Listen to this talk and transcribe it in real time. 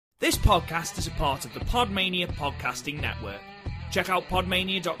This podcast is a part of the Podmania podcasting network. Check out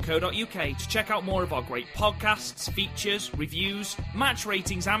podmania.co.uk to check out more of our great podcasts, features, reviews, match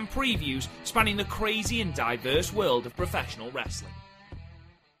ratings and previews spanning the crazy and diverse world of professional wrestling.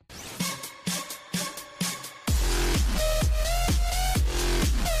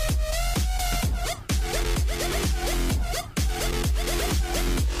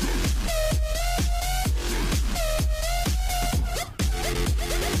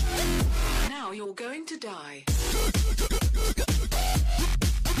 You're going to die.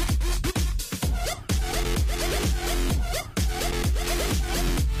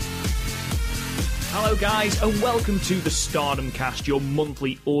 Hello guys and welcome to the Stardom Cast, your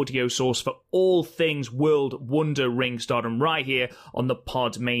monthly audio source for all things World Wonder Ring Stardom right here on the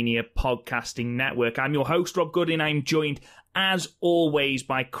Podmania podcasting network. I'm your host Rob Goodin. I'm joined as always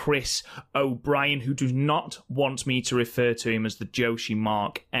by Chris O'Brien, who does not want me to refer to him as the Joshi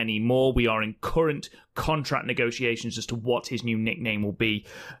Mark anymore. We are in current contract negotiations as to what his new nickname will be.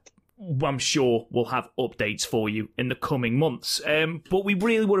 I'm sure we'll have updates for you in the coming months. But we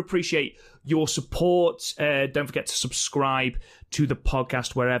really would appreciate your support. Don't forget to subscribe to the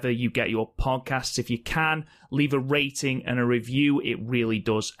podcast wherever you get your podcasts. If you can, leave a rating and a review. It really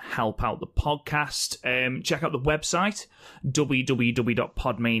does help out the podcast. Check out the website,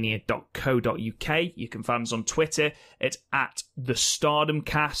 www.podmania.co.uk. You can find us on Twitter. It's at the Stardom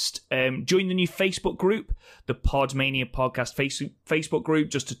Cast. Join the new Facebook group, the Podmania Podcast Facebook group,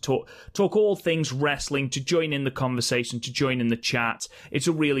 just to talk all things wrestling, to join in the conversation, to join in the chat. It's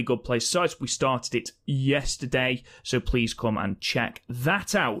a really good place. So we started it yesterday, so please come and check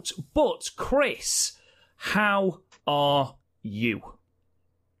that out. But Chris, how are you?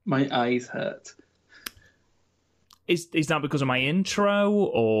 My eyes hurt. Is that because of my intro,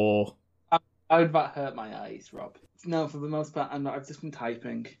 or? How would that hurt my eyes, Rob? No, for the most part, I've just been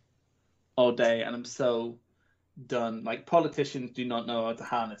typing all day, and I'm so done. Like, politicians do not know how to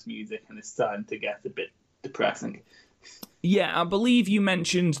harness music, and it's starting to get a bit depressing. Yeah, I believe you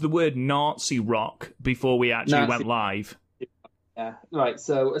mentioned the word Nazi rock before we actually went live. Yeah, right.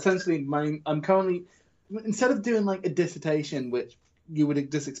 So essentially, I'm currently, instead of doing like a dissertation, which you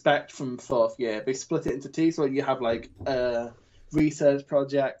would just expect from fourth year, they split it into two. So you have like a research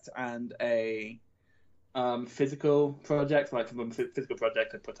project and a physical project. Like for the physical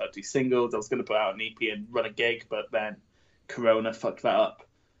project, I put out 2 singles. I was going to put out an EP and run a gig, but then Corona fucked that up.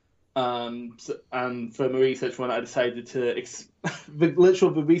 And for my research one, I decided to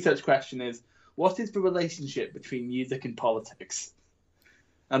the research question is, what is the relationship between music and politics?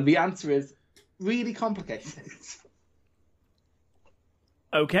 And the answer is really complicated.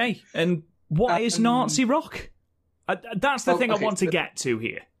 Okay, and what is Nazi rock? That's the thing I want to get to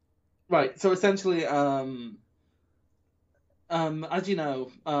here. Right, so essentially, as you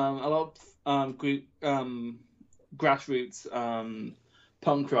know, a lot of grassroots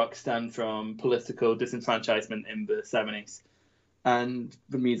punk rock stemmed from political disenfranchisement in the 70s, and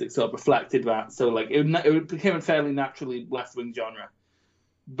the music sort of reflected that. So like it became a fairly naturally left-wing genre.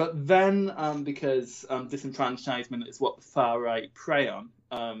 But then, because disenfranchisement is what the far right prey on,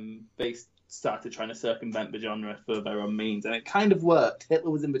 they started trying to circumvent the genre for their own means, and it kind of worked. Hitler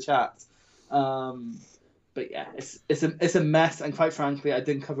was in the charts. But yeah, it's a mess, and quite frankly, I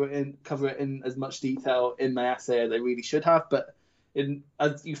didn't cover it in as much detail in my essay as I really should have. But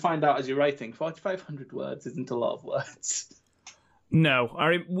as you find out as you're writing, 4,500 words isn't a lot of words. No,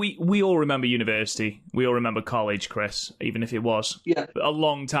 we all remember university. We all remember college, Chris, even if it was a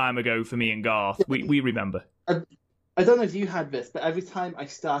long time ago for me and Garth. We remember. I don't know if you had this, but every time I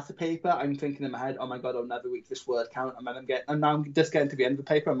start a paper, I'm thinking in my head, oh my God, I'll never reach this word count. And then I'm just getting to the end of the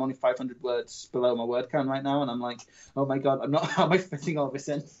paper. I'm only 500 words below my word count right now. And I'm like, oh my God, how am I fitting all this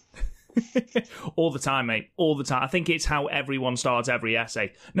in? All the time, mate. All the time. I think it's how everyone starts every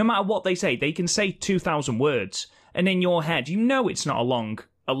essay. No matter what they say 2,000 words. And in your head, you know it's not a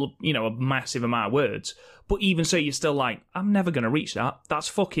massive amount of words. But even so, you're still like, I'm never going to reach that. That's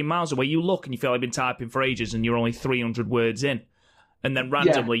fucking miles away. You look and you feel like you've been typing for ages and you're only 300 words in. And then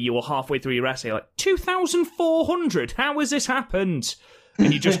randomly, you were halfway through your essay, like, 2,400? How has this happened?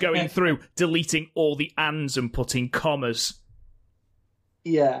 And you're just going through, deleting all the ands and putting commas.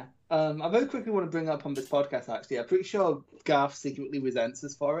 Yeah. I very quickly want to bring up on this podcast, actually. I'm pretty sure Garth secretly resents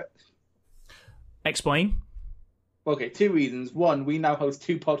us for it. Explain. Okay, 2 reasons. One, we now host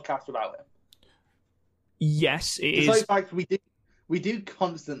 2 podcasts without him. Yes, it is. So in fact, we do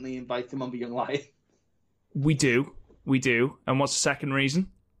constantly invite him on the Young Lion. We do. And what's the second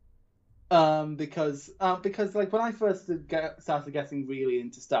reason? Because like when I first started getting really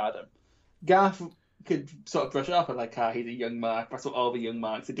into Stardom, Garth could sort of brush it off and like, he's a young mark. That's what all the young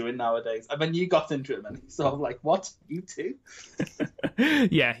marks are doing nowadays. And then you got into it, and he's sort of like, what? You too?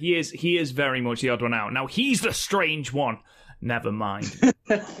 Yeah, he is. He is very much the odd one out. Now he's the strange one. Never mind.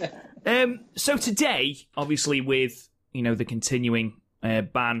 So today, obviously, with the continuing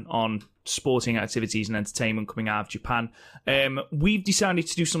ban on sporting activities and entertainment coming out of Japan, we've decided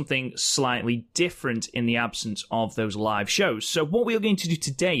to do something slightly different in the absence of those live shows. So what we are going to do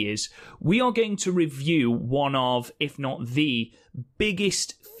today is we are going to review one of, if not the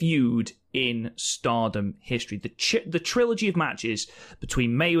biggest feud in Stardom history, the trilogy of matches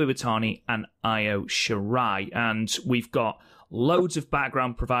between Mayu Iwatani and Io Shirai. And we've got loads of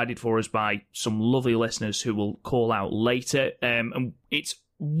background provided for us by some lovely listeners who will call out later. And it's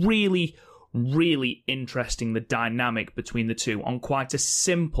really, really interesting, the dynamic between the two on quite a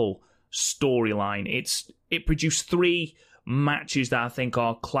simple storyline. It produced 3 matches that I think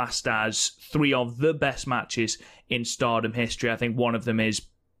are classed as 3 of the best matches in Stardom history. I think one of them is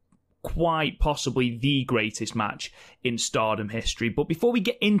quite possibly the greatest match in Stardom history. But before we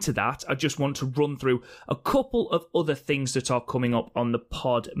get into that, I just want to run through a couple of other things that are coming up on the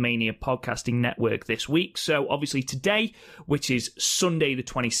Podmania Podcasting Network this week. So obviously today, which is Sunday the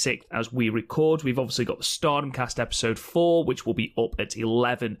 26th as we record, we've obviously got the Stardom Cast episode 4, which will be up at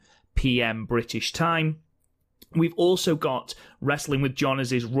 11 p.m. British time. We've also got Wrestling with John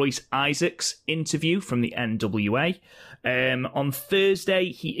as Royce Isaacs interview from the NWA. On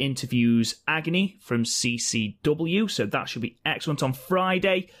Thursday, he interviews Agony from CCW, so that should be excellent. On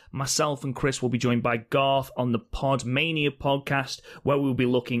Friday, myself and Chris will be joined by Garth on the Podmania podcast, where we'll be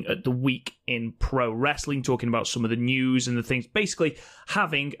looking at the week in pro wrestling, talking about some of the news and the things, basically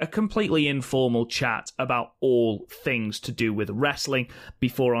having a completely informal chat about all things to do with wrestling,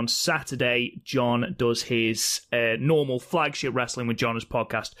 before on Saturday, John does his normal flagship Wrestling with John's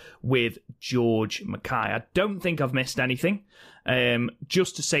podcast with George Mackay. I don't think I've missed anything.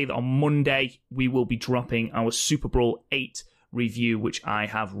 Just to say that on Monday, we will be dropping our Super Brawl 8 review, which I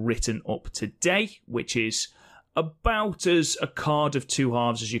have written up today, which is about as a card of 2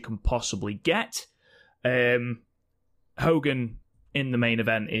 halves as you can possibly get. Hogan in the main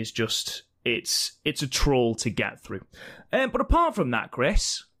event is just, it's a troll to get through. But apart from that,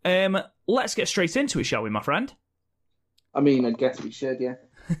 Chris, let's get straight into it, shall we, my friend? I mean, I guess we should, yeah.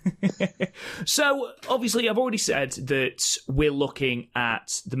 So, obviously, I've already said that we're looking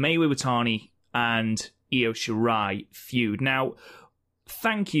at the Mayu Iwatani and Io Shirai feud. Now,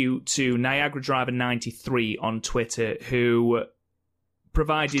 thank you to Niagara Driver 93 on Twitter, who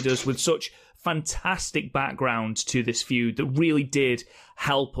provided us with such fantastic background to this feud that really did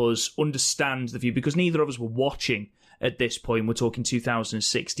help us understand the feud, because neither of us were watching at this point. We're talking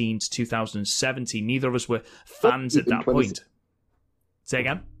 2016 to 2017. Neither of us were fans at that point. Say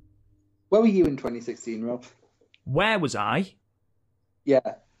again? Where were you in 2016, Rob? Where was I?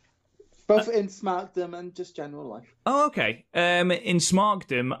 Yeah. Both in Smarkdom and just general life. Oh, okay. In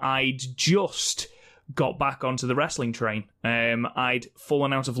Smarkdom, I'd just got back onto the wrestling train. I'd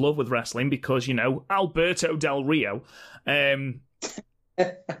fallen out of love with wrestling because, Alberto Del Rio. And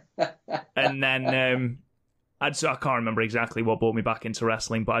then I can't remember exactly what brought me back into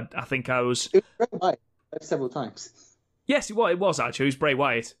wrestling, but I think I was... It was Bray Wyatt several times. Yes, it was actually. It was Bray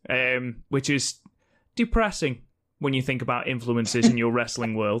Wyatt, which is depressing when you think about influences in your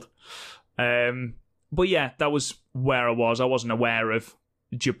wrestling world. But yeah, that was where I was. I wasn't aware of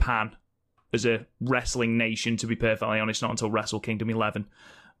Japan as a wrestling nation, to be perfectly honest. Not until Wrestle Kingdom 11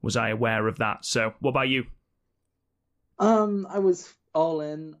 was I aware of that. So, what about you? I was all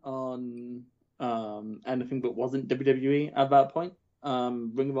in on anything that wasn't WWE at that point.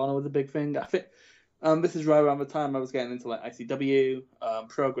 Ring of Honor was a big thing. I think this is right around the time I was getting into like ICW.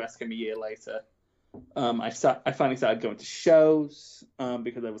 Progress came a year later. I finally started going to shows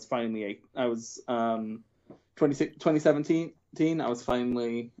because I was 2017. I was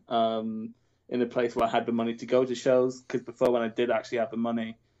finally in a place where I had the money to go to shows, because before, when I did actually have the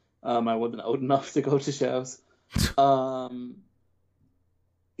money, I wasn't old enough to go to shows.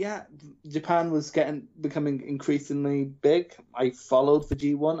 Yeah, Japan was becoming increasingly big. I followed the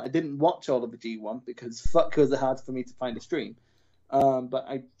G1. I didn't watch all of the G1 because was it hard for me to find a stream. But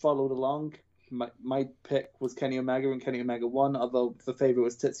I followed along. My pick was Kenny Omega and Kenny Omega won, although the favorite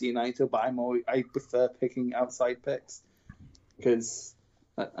was Tetsuya Naito. But I prefer picking outside picks because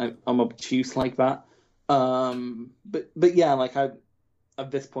I'm obtuse like that. But yeah, like at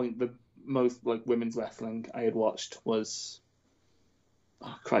this point, the most like women's wrestling I had watched was,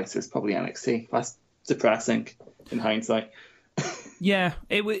 oh Christ, it was probably NXT. That's depressing in hindsight. Yeah,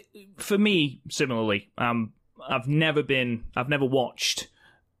 it was for me similarly. I've never watched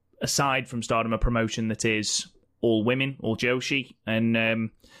aside from Stardom, a promotion that is all women, all Joshi, and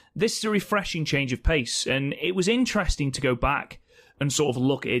this is a refreshing change of pace. And it was interesting to go back and sort of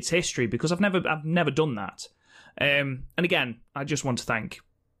look at its history, because I've never done that. And again, I just want to thank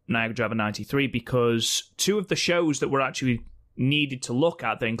Niagara Driver 93, because two of the shows that were actually needed to look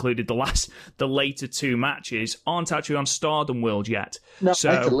at, that included the later two matches, aren't actually on Stardom World yet. No, so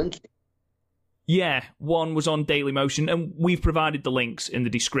I had to link it. Yeah, one was on Daily Motion, and we've provided the links in the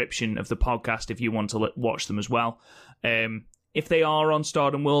description of the podcast if you want to watch them as well. If they are on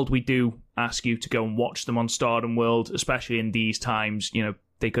Stardom World, we do ask you to go and watch them on Stardom World, especially in these times. You know,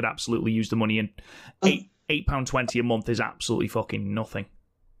 they could absolutely use the money, and £8.20 a month is absolutely fucking nothing.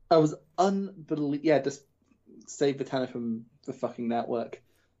 I was unbelievable. Yeah, just save the tenner from the fucking network.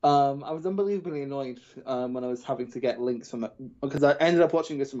 I was unbelievably annoyed when I was having to get links from it, because I ended up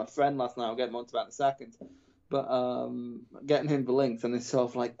watching this from a friend last night. I'll get more into that in a second. But getting him the links, and it's sort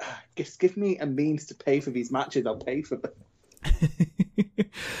of like, just give me a means to pay for these matches. I'll pay for them.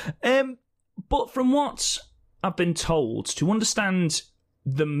 But from what I've been told, to understand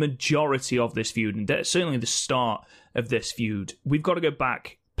the majority of this feud, and certainly the start of this feud, we've got to go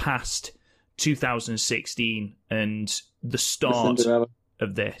back past 2016 and the start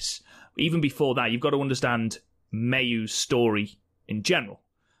of this. Even before that, you've got to understand Mayu's story in general.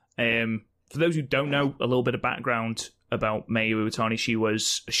 For those who don't know a little bit of background about Mayu Iwatani, she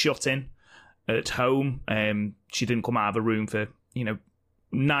was shut in at home. She didn't come out of a room for,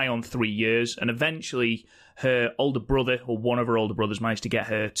 nigh on 3 years, and eventually her older brother, or one of her older brothers, managed to get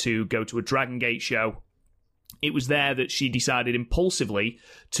her to go to a Dragon Gate show. It was there that she decided impulsively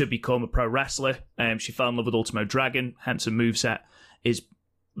to become a pro wrestler. She fell in love with Ultimo Dragon, hence her moveset is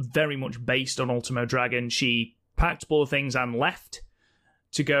very much based on Ultimo Dragon. She packed up all the things and left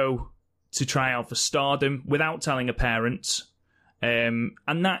to go to try out for Stardom without telling her parents. And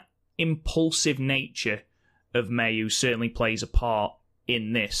that impulsive nature of Mayu certainly plays a part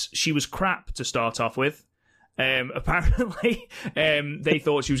in this. She was crap to start off with. Apparently, they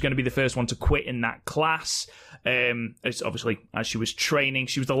thought she was going to be the first one to quit in that class. It's obviously, as she was training,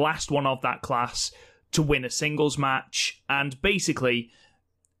 she was the last one of that class to win a singles match. And basically,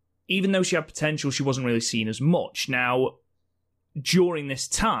 even though she had potential, she wasn't really seen as much. Now, during this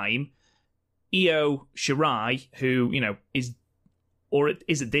time, Io Shirai, who, is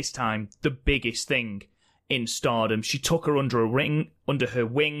at this time the biggest thing in Stardom, she took her under her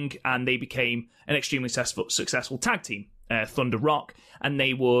wing, and they became an extremely successful tag team, Thunder Rock, and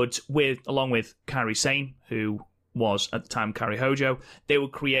they would, along with Kairi Sane, who was at the time Kairi Hojo, they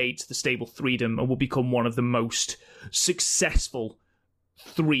would create the stable Threedom and would become one of the most successful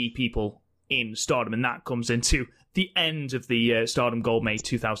three people in Stardom, and that comes into the end of the Stardom Gold May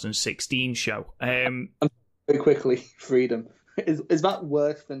 2016 show. Very quickly, Freedom. Is that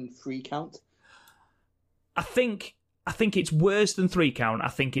worse than 3 count? I think it's worse than 3 count. I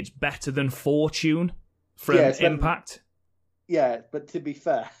think it's better than Fortune from Impact. But to be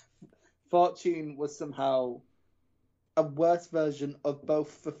fair, Fortune was somehow a worse version of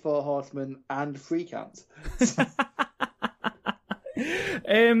both the 4 Horsemen and 3 count.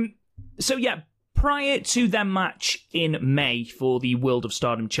 So yeah, prior to their match in May for the World of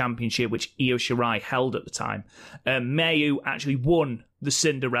Stardom Championship, which Io Shirai held at the time, Mayu actually won the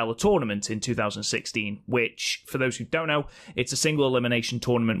Cinderella tournament in 2016, which, for those who don't know, it's a single elimination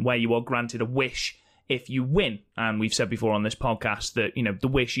tournament where you are granted a wish if you win. And we've said before on this podcast that, the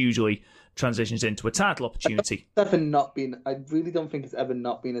wish usually transitions into a title opportunity. I really don't think it's ever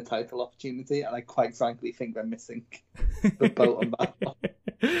not been a title opportunity, and I quite frankly think they're missing the boat on that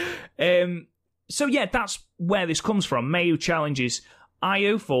one. So yeah, that's where this comes from. Mayu challenges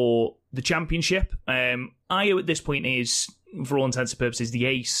Io for the championship. Io at this point is, for all intents and purposes, the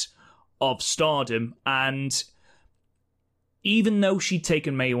ace of Stardom, and even though she'd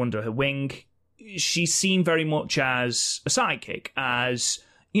taken Mayu under her wing, she's seen very much as a sidekick, as,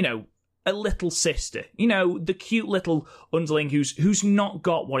 a little sister, the cute little underling who's not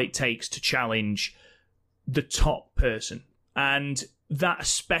got what it takes to challenge the top person. And that,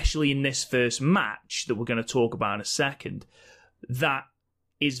 especially in this first match that we're going to talk about in a second, that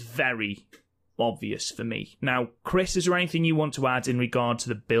is very obvious for me. Now, Chris, is there anything you want to add in regard to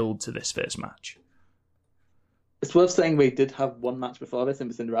the build to this first match? It's worth saying we did have one match before this in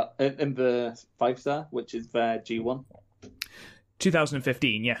the 5-star, which is their G1.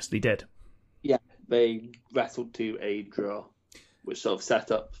 2015, yes, they did. Yeah, they wrestled to a draw, which sort of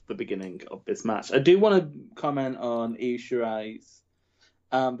set up the beginning of this match. I do want to comment on Io Shirai's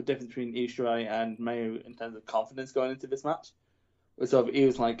the difference between Io Shirai and Mayu in terms of confidence going into this match. So he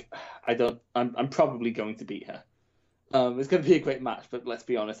was like, I'm probably going to beat her. It's going to be a great match, but let's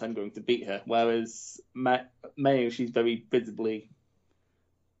be honest, I'm going to beat her. Whereas Mayu, she's very visibly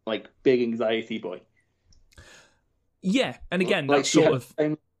like big anxiety boy. Yeah, and again, like that's sort of...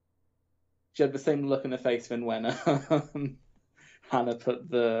 She had the same look in her face when Hannah put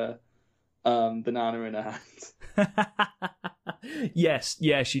the banana in her hand. Yes,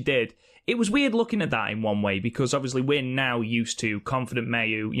 yeah, she did. It was weird looking at that in one way, because obviously we're now used to confident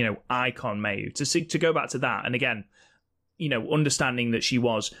Mayu, icon Mayu. To go back to that, and again, understanding that she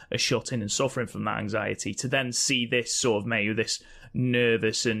was a shut-in and suffering from that anxiety, to then see this sort of Mayu, this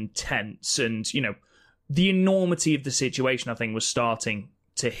nervous and tense, and, the enormity of the situation, I think, was starting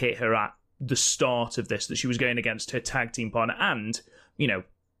to hit her at the start of this, that she was going against her tag team partner. And,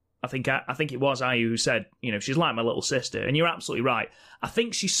 I think it was Ayu who said, she's like my little sister. And you're absolutely right. I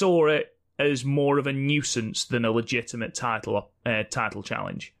think she saw it as more of a nuisance than a legitimate title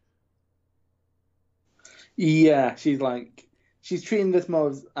challenge. Yeah, she's treating this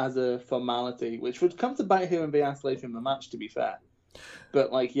more as a formality, which would come to bite her and be asked later in the match, to be fair.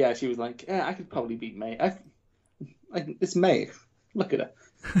 But, she was like, yeah, I could probably beat May. It's May. Look at her.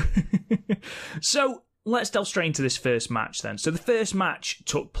 So, let's delve straight into this first match then. So, the first match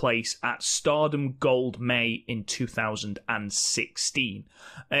took place at Stardom Gold May in 2016.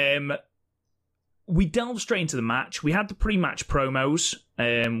 We delved straight into the match. We had the pre-match promos,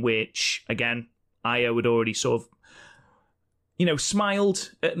 which, again, Io had already sort of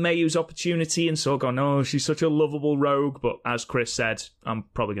smiled at Mayu's opportunity and sort of gone, oh, she's such a lovable rogue, but as Chris said, I'm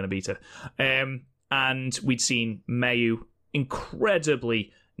probably going to beat her. And we'd seen Mayu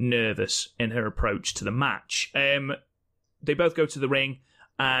incredibly nervous in her approach to the match. They both go to the ring,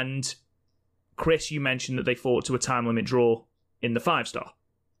 and Chris, you mentioned that they fought to a time limit draw in the 5-star.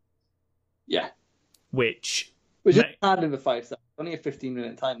 Yeah. Which is hard in the 5-star. Only a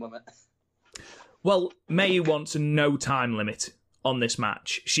 15-minute time limit. Well, Mayu wants a no time limit on this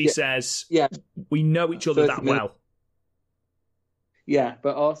match. She says, we know each other that well. Yeah,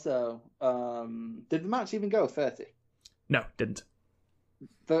 but also, did the match even go 30? No, didn't.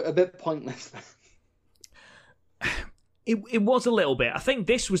 A bit pointless. It was a little bit. I think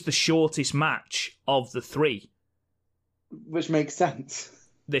this was the shortest match of the 3. Which makes sense.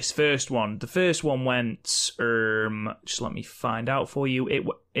 This first one. The first one went, just let me find out for you.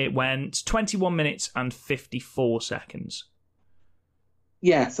 It went 21 minutes and 54 seconds.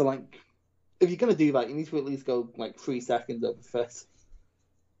 Yeah, so if you're going to do that, you need to at least go 3 seconds over first.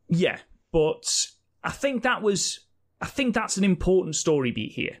 Yeah, but I think that's an important story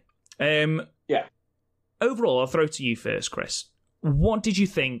beat here. Yeah. Overall, I'll throw to you first, Chris. What did you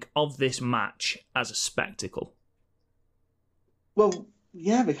think of this match as a spectacle? Well,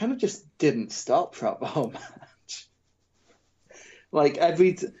 yeah, they kind of just didn't stop throughout the whole match. I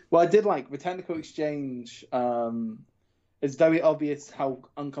did like the technical exchange. It's very obvious how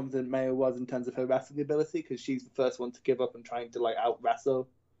unconfident Mayu was in terms of her wrestling ability, because she's the first one to give up and trying to out wrestle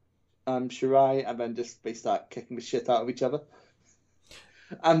Shirai, and then they start kicking the shit out of each other.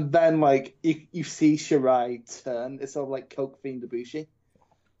 And then you see Shirai turn. It's sort of like Coke Fiend Ibushi.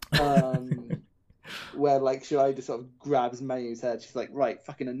 Where Shirai just sort of grabs Mayu's head. She's like, right,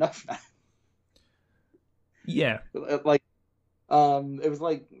 fucking enough now. Yeah. It was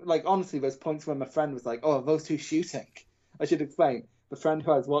honestly, there's points where my friend was like, oh, are those two shooting? I should explain. The friend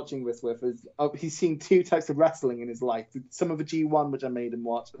who I was watching this with he's seen 2 types of wrestling in his life. Some of the G1, which I made him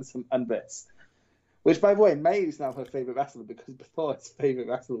watch, and this. Which, by the way, Mayu's now her favourite wrestler, because before his favourite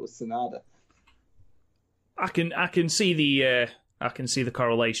wrestler was Sanada. I can see the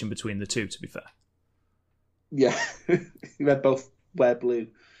correlation between the two, to be fair. Yeah, they both wear blue.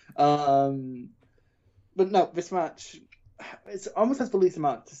 But no, this match, it's almost has the least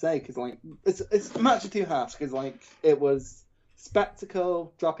amount to say, because it's a match of 2 halves, because it was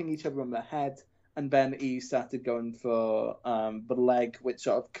spectacle, dropping each other on their head, and then Eve started going for the leg, which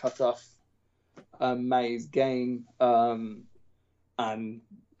sort of cut off May's game and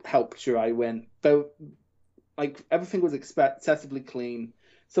helped Shirai win. Though, everything was excessively clean.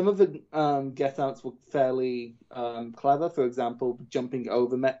 Some of the get-outs were fairly clever. For example, jumping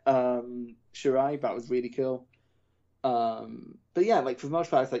over Shirai, that was really cool. But yeah, for the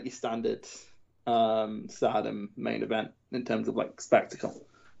most part, it's your standard Stardom main event in terms of spectacle.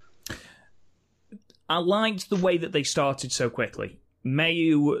 I liked the way that they started so quickly.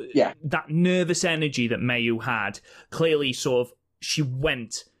 Mayu, that nervous energy that Mayu had, clearly she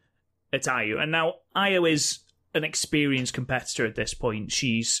went at Ayu. And now Ayu is an experienced competitor at this point.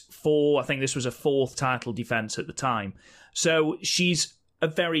 She's I think this was a 4th title defense at the time. So she's a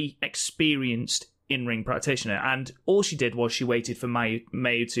very experienced in-ring practitioner, and all she did was she waited for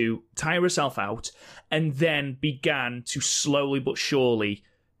Mayu to tire herself out and then began to slowly but surely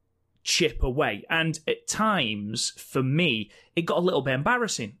chip away. And at times, for me, it got a little bit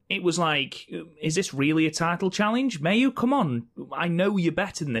embarrassing. It was like, is this really a title challenge? Mayu, come on. I know you're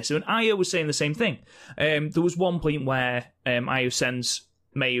better than this. And Io was saying the same thing. There was one point where Io sends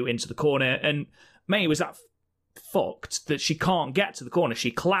Mayu into the corner, and Mayu was that fucked that she can't get to the corner.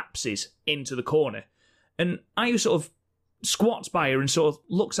 She collapses into the corner. And Io sort of squats by her and sort of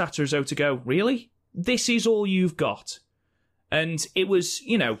looks at her as though to go, really? This is all you've got? And it was,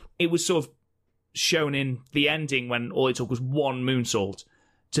 it was sort of shown in the ending when all it took was one moonsault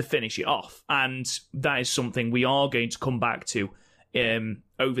to finish it off. And that is something we are going to come back to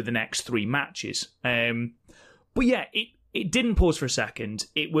over the next 3 matches. But yeah, it didn't pause for a second.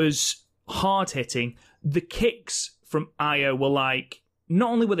 It was hard-hitting. The kicks from Io were like, not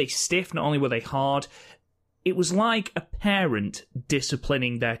only were they stiff, not only were they hard, it was like a parent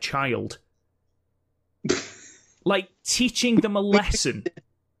disciplining their child. Like teaching them a lesson.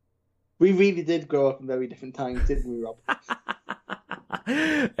 We really did grow up in very different times, didn't we, Rob?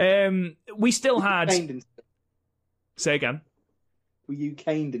 We still had... Say again? Were you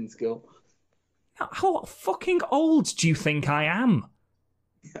caned in school? How fucking old do you think I am?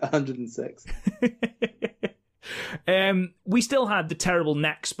 106. We still had the terrible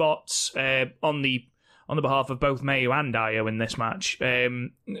neck spots on the behalf of both Mayu and Io in this match.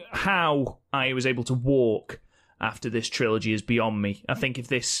 How Io was able to walk after this trilogy is beyond me. I think if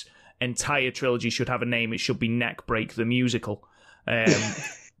this entire trilogy should have a name, it should be Neck Break the Musical.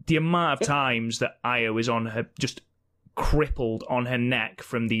 The amount of times that Io is on her, just crippled on her neck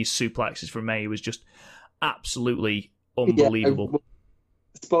from these suplexes from Mayu was just absolutely unbelievable. Yeah,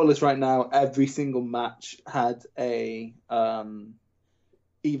 spoilers right now, every single match had either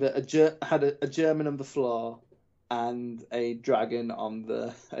a German on the floor and a dragon on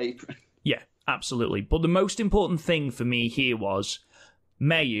the apron. Yeah, absolutely. But the most important thing for me here was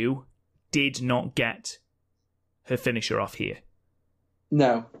Mayu did not get her finisher off here.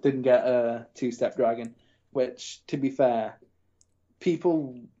 No, didn't get a 2-step dragon, which, to be fair,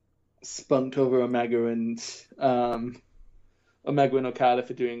 people spunked over Omega and Okada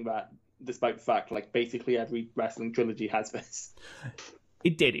for doing that, despite the fact, like, basically every wrestling trilogy has this.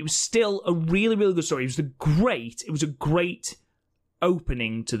 It did. It was still a really, really good story. It was a great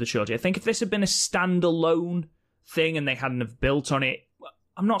opening to the trilogy. I think if this had been a standalone thing and they hadn't have built on it,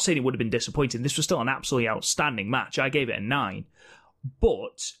 I'm not saying it would have been disappointing. This was still an absolutely outstanding match. I gave it a 9.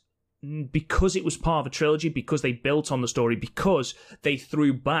 But because it was part of a trilogy, because they built on the story, because they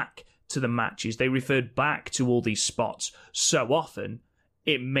threw back to the matches, they referred back to all these spots so often,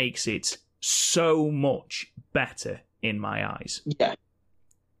 it makes it so much better in my eyes. Yeah.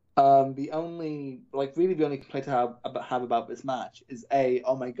 The only complaint I have about this match is A,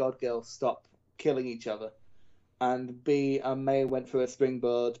 oh my god, girls, stop killing each other. And B, May went for a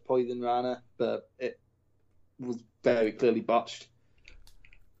springboard poison Rana, but it was very clearly botched.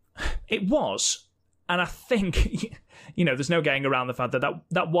 It was, and I think, there's no getting around the fact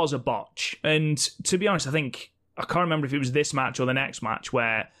that was a botch. And to be honest, I can't remember if it was this match or the next match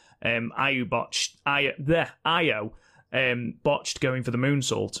where Io botched going for the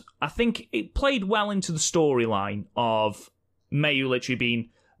moonsault. I think it played well into the storyline of Mayu literally being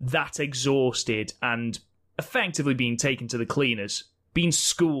that exhausted and effectively being taken to the cleaners, being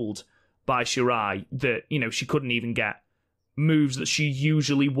schooled by Shirai that, she couldn't even get moves that she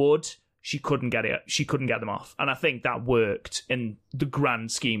usually would. She couldn't get them off. And I think that worked in the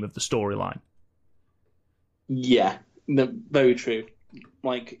grand scheme of the storyline. Yeah, no, very true.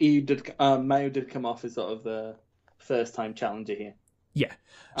 Like, Mayu did come off as sort of the first-time challenger here. Yeah.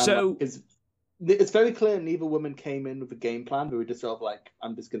 So it's very clear neither woman came in with a game plan. They were just sort of like,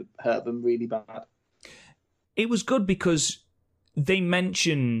 I'm just going to hurt them really bad. It was good because they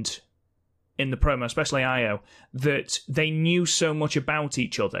mentioned in the promo, especially Io, that they knew so much about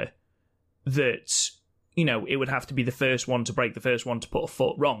each other that, it would have to be the first one to break, the first one to put a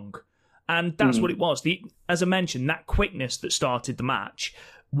foot wrong. And that's what it was. As I mentioned, that quickness that started the match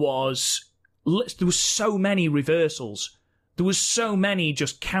was... There was so many reversals. There was so many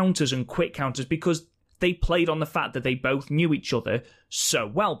just counters and quick counters because they played on the fact that they both knew each other so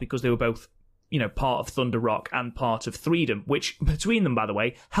well because they were both, part of Thunder Rock and part of Freedom, which between them, by the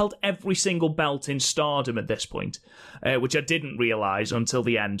way, held every single belt in Stardom at this point, which I didn't realise until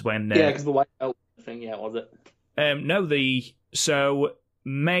the end when... because the white belt thing, was it? No, so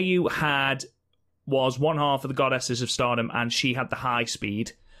Mayu was one half of the Goddesses of Stardom and she had the high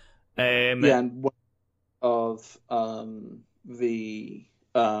speed. And one of the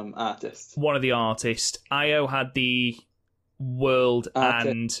artist. One of the artists. Io had the world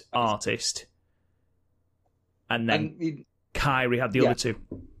and artist. And then Kairi had the other two.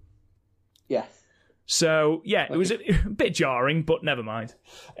 Yeah. So, yeah, it was a bit jarring, but never mind.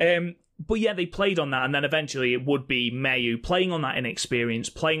 But yeah, they played on that, and then eventually it would be Mayu playing on that inexperience,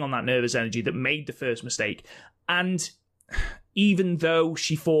 playing on that nervous energy that made the first mistake. And even though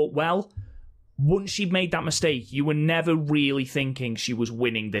she thought, well, once she'd made that mistake, you were never really thinking she was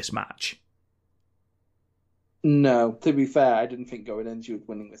winning this match. No, to be fair, I didn't think going in she was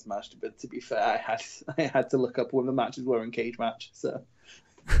winning this match. But to be fair, I had to look up when the matches were in cage match. So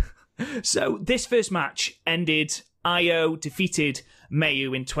this first match ended. Io defeated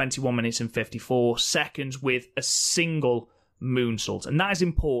Mayu in 21 minutes and 54 seconds with a single moonsault, and that is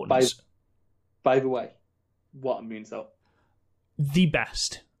important. By the way, what a moonsault! The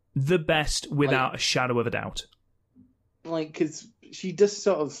best without a shadow of a doubt. Because she just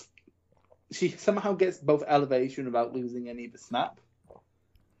she somehow gets both elevation without losing any of the snap.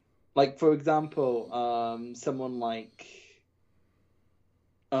 For example, someone like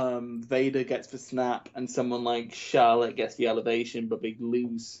Vader gets the snap, and someone like Charlotte gets the elevation, but they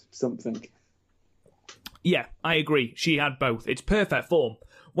lose something. Yeah, I agree. She had both. It's perfect form.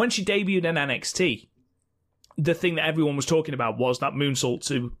 When she debuted in NXT, the thing that everyone was talking about was that moonsault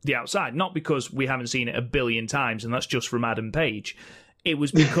to the outside. Not because we haven't seen it a billion times, and that's just from Adam Page. It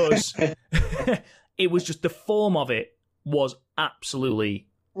was because it was just the form of it was absolutely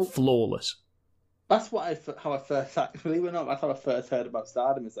flawless. That's how I first, believe it or not, that's how I first heard about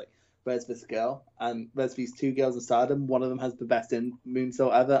Stardom. It's where's this girl? And there's these two girls in Stardom. One of them has the best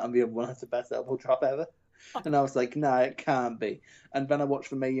moonsault ever, and the other one has the best elbow drop ever. And I was like, nah, it can't be. And then I watched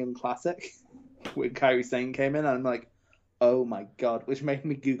the Mae Young Classic, where Kairi Sane came in, and I'm like, oh my god, which made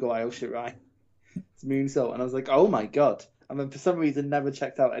me Google Io Shirai. It's moonsault, and I was like, oh my god. And then for some reason, never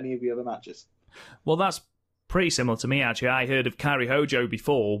checked out any of the other matches. Well, that's pretty similar to me, actually. I heard of Kairi Hojo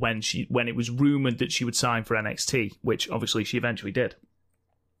before when it was rumoured that she would sign for NXT, which obviously she eventually did.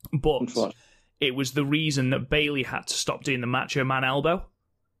 But it was the reason that Bayley had to stop doing the Macho Man elbow.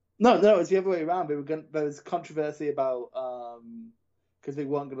 No, it was the other way around. There was controversy about because they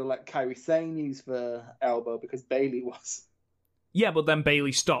weren't going to let Kairi Sane use the elbow because Bayley was. Yeah, but then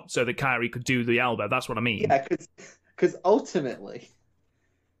Bayley stopped so that Kairi could do the elbow. That's what I mean. Yeah, because ultimately,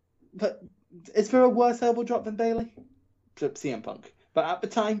 but is there a worse elbow drop than Bayley? CM Punk. But at the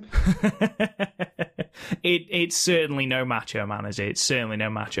time, it's certainly no Macho Man, is it? It's certainly no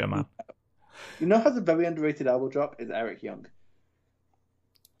Macho Man. You know how the very underrated elbow drop is Eric Young.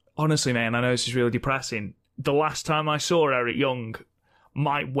 Honestly, man, I know this is really depressing. The last time I saw Eric Young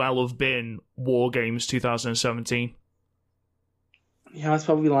might well have been War Games 2017. Yeah, that's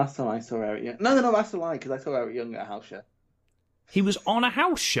probably the last time I saw Eric Young. No, that's a lie, because I saw Eric Young at a house show. He was on a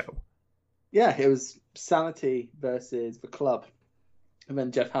house show? Yeah, it was Sanity versus The Club. And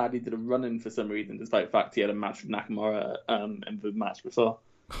then Jeff Hardy did a run-in for some reason, despite the fact he had a match with Nakamura in the match before.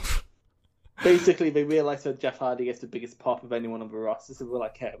 Basically, they realised that Jeff Hardy gets the biggest pop of anyone on the roster, so we're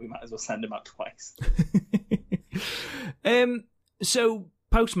like, hey, we might as well send him out twice. So,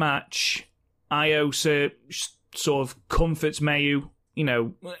 post-match, Io sort of comforts Mayu. You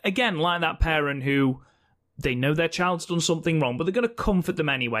know, again, like that parent who they know their child's done something wrong, but they're going to comfort them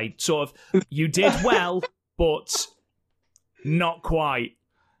anyway. Sort of, you did well, but not quite.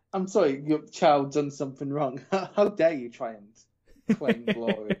 I'm sorry, your child's done something wrong. How dare you try and claim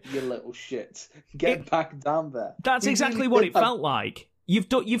glory, you little shit. Get back down there. That's exactly what it felt like. You've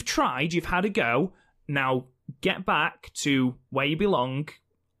tried, you've had a go. Now get back to where you belong.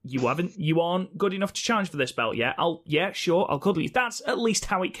 You aren't good enough to challenge for this belt yet. I'll cuddle you. That's at least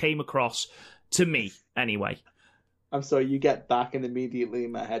how it came across to me, anyway. I'm sorry, you get back and immediately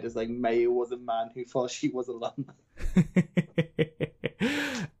in my head is like, Mayu was a man who thought she was alone.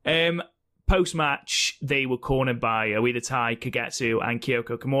 Post-match, they were cornered by Iwatani, Kagetsu, and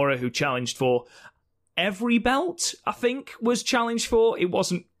Kyoko Kimura, who challenged for every belt, I think, was challenged for. It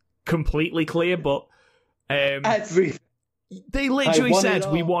wasn't completely clear, but every. They literally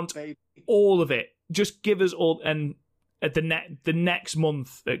said, we want baby. all of it. Just give us all. And at the next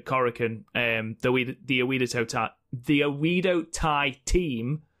month at Korakuen, the Oedo Tai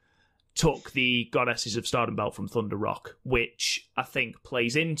team took the Goddesses of Stardom belt from Thunder Rock, which I think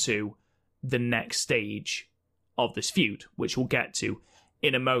plays into the next stage of this feud, which we'll get to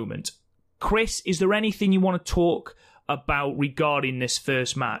in a moment. Chris, is there anything you want to talk about regarding this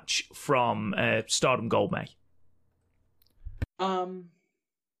first match from Stardom Gold May?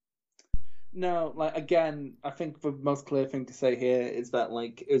 No, again, I think the most clear thing to say here is that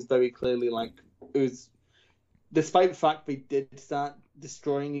it was very clearly it was despite the fact they did start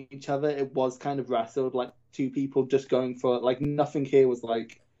destroying each other, it was kind of wrestled like two people just going for it. Like nothing here was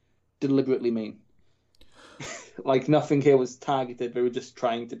like deliberately mean. Like nothing here was targeted. They were just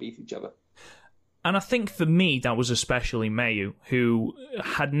trying to beat each other. And I think for me, that was especially Mayu, who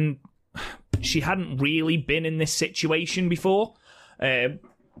hadn't really been in this situation before. And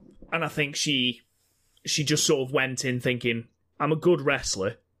I think she just sort of went in thinking, I'm a good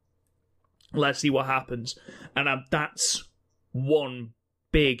wrestler. Let's see what happens. And that's one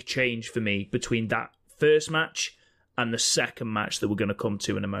big change for me between that first match and the second match that we're going to come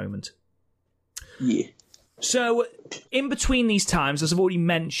to in a moment. Yeah. So, in between these times, as I've already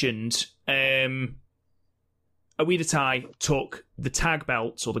mentioned, Iwatani took the tag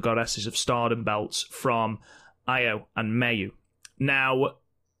belts, or the Goddesses of Stardom belts, from Io and Mayu. Now,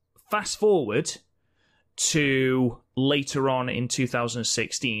 fast forward to later on in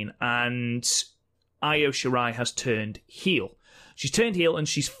 2016, and Io Shirai has turned heel. She's turned heel and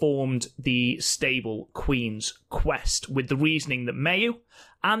she's formed the stable Queen's Quest with the reasoning that Mayu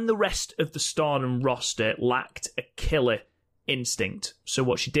and the rest of the Stardom roster lacked a killer instinct. So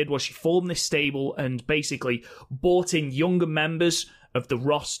what she did was she formed this stable and basically brought in younger members of the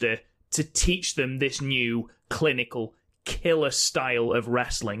roster to teach them this new clinical killer style of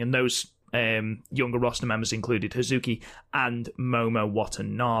wrestling. And those younger roster members included Hazuki and Momo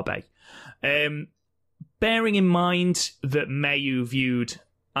Watanabe. Bearing in mind that Mayu viewed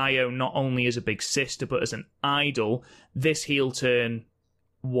Io not only as a big sister but as an idol, this heel turn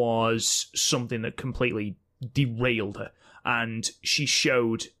was something that completely derailed her. And she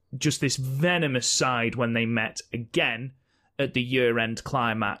showed just this venomous side when they met again at the year-end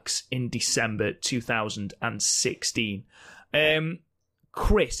climax in December 2016.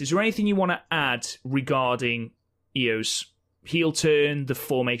 Chris, is there anything you want to add regarding Io's heel turn, the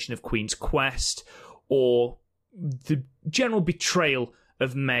formation of Queen's Quest, or the general betrayal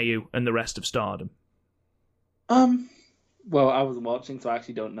of Mayu and the rest of Stardom? Well, I wasn't watching, so I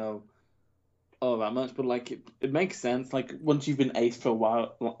actually don't know all that much, but like it makes sense. Like once you've been ace for a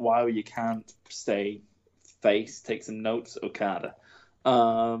while, you can't stay face. Take some notes, Okada.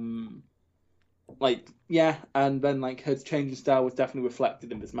 Like yeah, and then like her change in style was definitely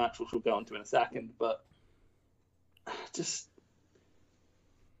reflected in this match, which we'll go on to in a second. But just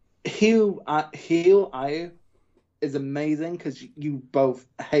heel Io is amazing because you both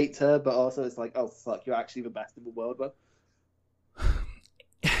hate her, but also it's like, oh fuck, you're actually the best in the world, bro.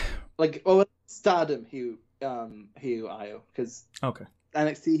 Like, or Stardom heel Io, because okay,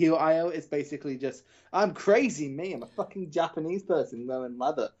 NXT heel Io is basically just, I'm crazy, me. I'm a fucking Japanese person wearing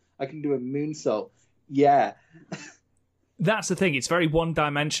leather. I can do a moonsault. Yeah. That's the thing. It's very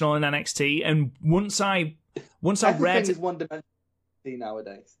one-dimensional in NXT, and once I read, everything is one-dimensional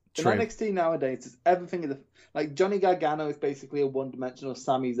nowadays. True. In NXT nowadays, everything is like Johnny Gargano is basically a one-dimensional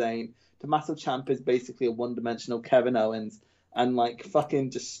Sami Zayn. Tommaso Ciampa is basically a one-dimensional Kevin Owens. And like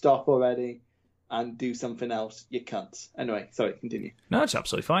fucking just stop already and do something else, you can't. Anyway, sorry, continue. No, it's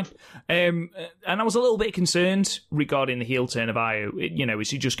absolutely fine. And I was a little bit concerned regarding the heel turn of Io. You know, is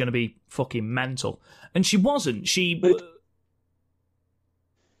she just going to be fucking mental? And she wasn't. It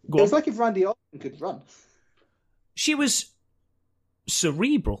was like if Randy Orton could run. She was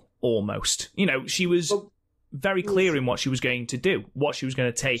cerebral, almost. You know, she was very clear in what she was going to do, what she was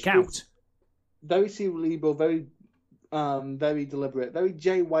going to take out. Very cerebral, very deliberate, very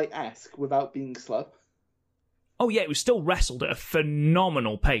Jay White-esque without being slow. Oh yeah, it was still wrestled at a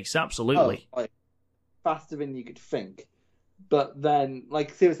phenomenal pace, absolutely. Oh, like, faster than you could think. But then,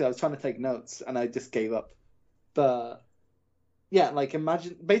 like, seriously, I was trying to take notes and I just gave up. But yeah, like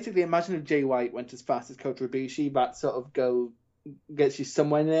imagine if Jay White went as fast as Kota Ibushi, that sort of gets you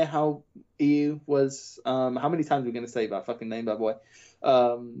somewhere near how EU was. How many times are we going to say that fucking name, that boy?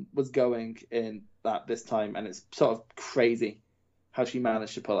 Was going in that this time, and it's sort of crazy how she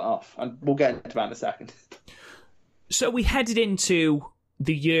managed to pull it off. And we'll get into that in a second. So we headed into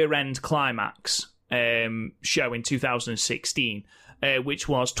the year-end climax show in 2016, which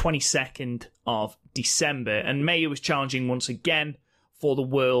was 22nd of December, and Mayu was challenging once again for the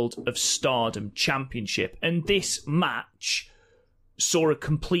World of Stardom Championship. And this match saw a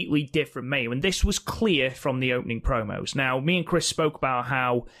completely different Mayu, and this was clear from the opening promos. Now, me and Chris spoke about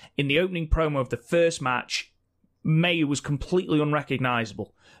how in the opening promo of the first match, Mayu was completely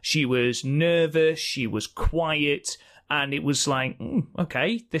unrecognisable. She was nervous, she was quiet, and it was like,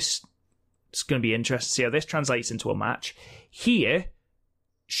 okay, it's going to be interesting to see how this translates into a match. Here,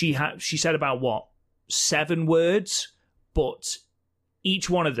 she said about, 7 words, but each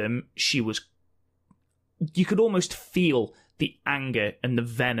one of them, you could almost feel the anger and the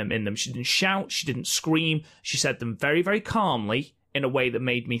venom in them. She didn't shout, she didn't scream, she said them very, very calmly in a way that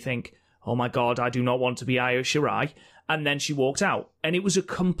made me think, oh my God, I do not want to be Io Shirai. And then she walked out. And it was a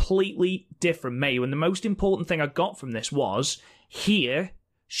completely different Mayu. And the most important thing I got from this was, here,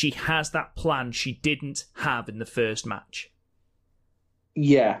 she has that plan she didn't have in the first match.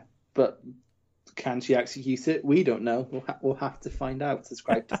 Yeah, but can she execute it? We don't know. We'll have to find out.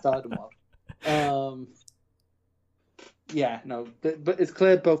 Subscribe to Stardom World. Yeah, no, but it's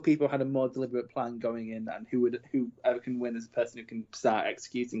clear both people had a more deliberate plan going in, and whoever can win is the person who can start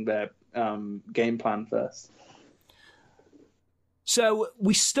executing their game plan first. So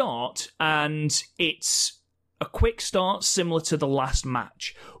we start, and it's a quick start similar to the last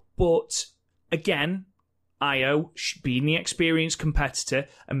match. But again, Io, being the experienced competitor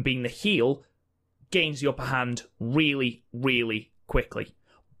and being the heel, gains the upper hand really, really quickly.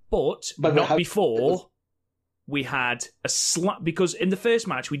 But not before we had a slap. Because in the first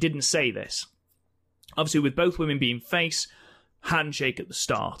match, we didn't say this. Obviously, with both women being face, handshake at the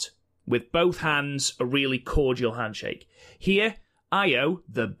start. With both hands, a really cordial handshake. Here, Io,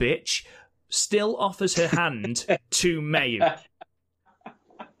 the bitch, still offers her hand to Mayu.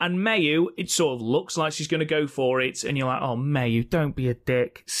 And Mayu, it sort of looks like she's going to go for it. And you're like, oh, Mayu, don't be a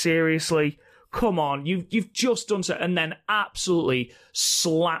dick. Seriously? Come on, you've just done so. And then absolutely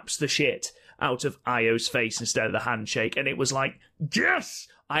slaps the shit out of Io's face instead of the handshake. And it was like, yes!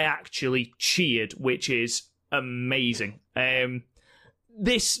 I actually cheered, which is amazing.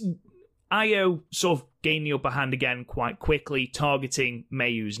 This Io sort of gained the upper hand again quite quickly, targeting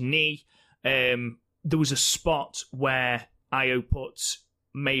Mayu's knee. There was a spot where Io put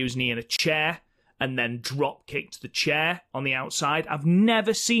Mayu's knee in a chair and then drop kicked the chair on the outside. I've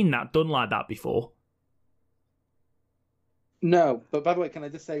never seen that done like that before. No, but by the way, can I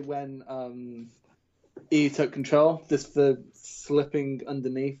just say when E took control, just the slipping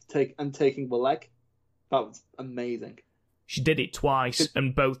underneath and taking the leg, that was amazing. She did it twice,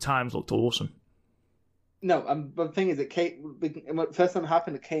 and both times looked awesome. No, but the thing is, the first time it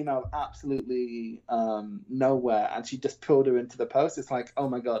happened, it came out absolutely nowhere, and she just pulled her into the post. It's like, oh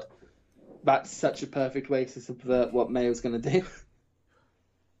my God, that's such a perfect way to subvert what Mayo's going to do.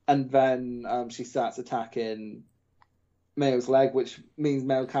 And then she starts attacking Mayo's leg, which means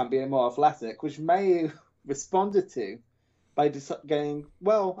Mayo can't be any more athletic, which Mayo responded to by just going,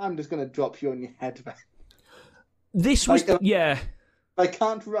 well, I'm just going to drop you on your head. This was, yeah. I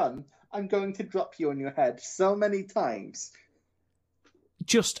can't run. I'm going to drop you on your head so many times.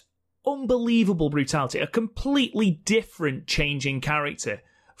 Just unbelievable brutality. A completely different change in character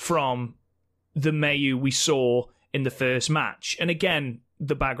from the Mayu we saw in the first match. And again,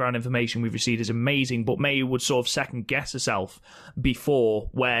 the background information we've received is amazing, but Mayu would sort of second guess herself before,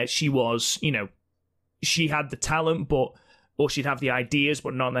 where she was, she had the talent, or she'd have the ideas,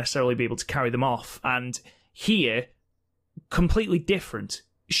 but not necessarily be able to carry them off. And here, completely different.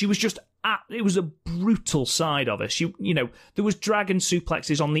 She was just it was a brutal side of her. She, there was dragon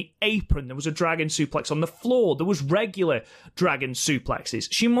suplexes on the apron. There was a dragon suplex on the floor. There was regular dragon suplexes.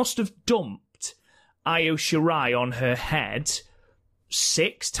 She must have dumped Io Shirai on her head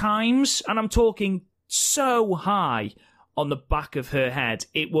 6 times, and I'm talking so high on the back of her head.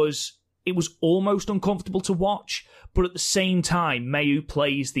 It was almost uncomfortable to watch, but at the same time, Mayu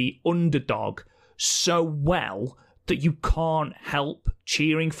plays the underdog so well that you can't help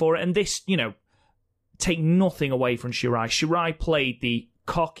cheering for it. And this, take nothing away from Shirai. Shirai played the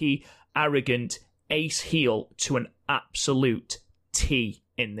cocky, arrogant ace heel to an absolute T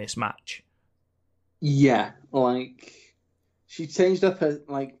in this match. Yeah, she changed up her,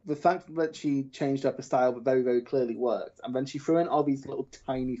 the fact that she changed up her style but very, very clearly worked. And then she threw in all these little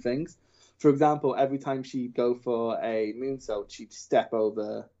tiny things. For example, every time she'd go for a moonsault, she'd step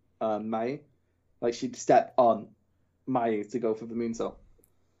over Mayu. She'd step on Mayu to go for the moonsault.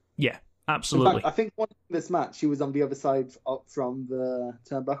 Yeah, absolutely. In fact, I think in this match, she was on the other side up from the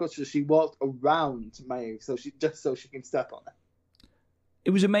turnbuckle, so she walked around Mayu so she can step on it. It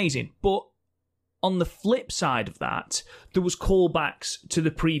was amazing, but on the flip side of that, there was callbacks to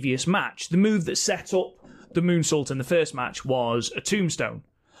the previous match. The move that set up the moonsault in the first match was a tombstone.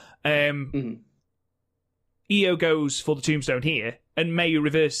 Io goes for the tombstone here, and Mayu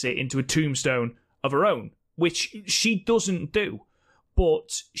reverses it into a tombstone of her own, which she doesn't do.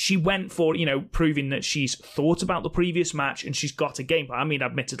 But she went for, proving that she's thought about the previous match and she's got a game plan. I mean,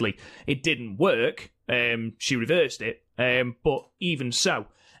 admittedly, it didn't work. She reversed it, but even so.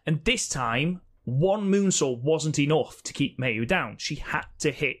 And this time, one moonsault wasn't enough to keep Mayu down. She had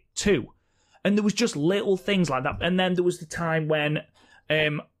to hit 2. And there was just little things like that. And then there was the time when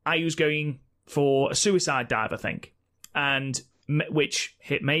Ayu's going for a suicide dive, I think. and which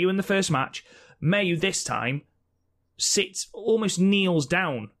hit Mayu in the first match. Mayu this time almost kneels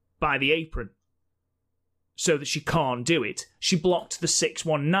down by the apron so that she can't do it. She blocked the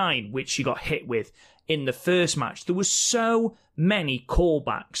 619, which she got hit with in the first match. There were so many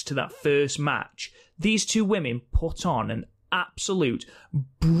callbacks to that first match. These two women put on an absolute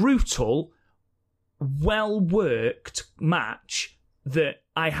brutal, well-worked match that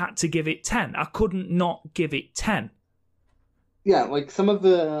I had to give it 10. I couldn't not give it 10. Yeah, like some of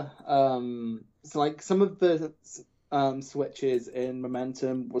the switches in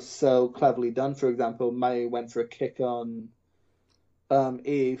momentum was so cleverly done. For example, Mayu went for a kick on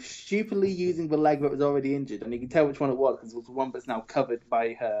Eve, stupidly using the leg that was already injured, and you can tell which one it was because it was the one that's now covered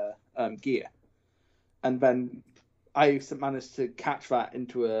by her gear. And then I managed to catch that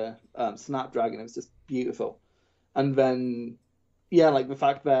into a snapdragon. It was just beautiful. And then, yeah, like the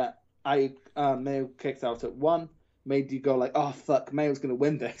fact that Mayu kicks out at 1 made you go like, oh fuck, Mayu's gonna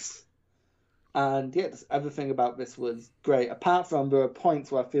win this. And yeah, everything about this was great. Apart from there are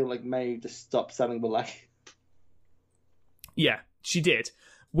points where I feel like Mayu just stopped selling the leg. Yeah, she did.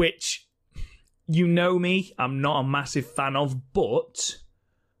 Which, you know me, I'm not a massive fan of, but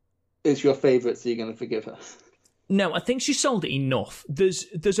it's your favourite, so you're going to forgive her. No, I think she sold it enough.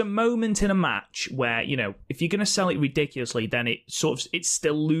 There's a moment in a match where, you know, if you're going to sell it ridiculously, then it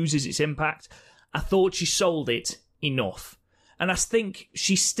still loses its impact. I thought she sold it enough. And I think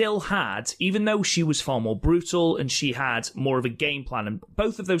she still had, even though she was far more brutal and she had more of a game plan, and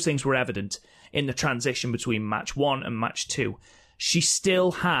both of those things were evident in the transition between match 1 and match 2, she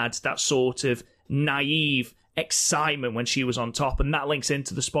still had that sort of naive excitement when she was on top, and that links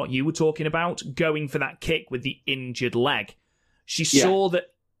into the spot you were talking about, going for that kick with the injured leg. She saw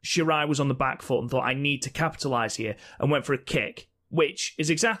that Shirai was on the back foot and thought, I need to capitalise here, and went for a kick, which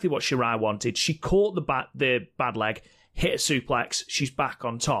is exactly what Shirai wanted. She caught the bad leg, hit a suplex, she's back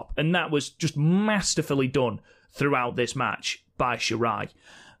on top, and that was just masterfully done throughout this match by Shirai.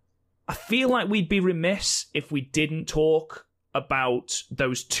 I feel like we'd be remiss if we didn't talk about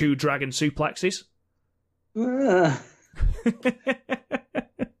those 2 dragon suplexes. I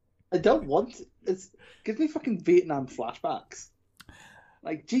don't want it. It gives me fucking Vietnam flashbacks.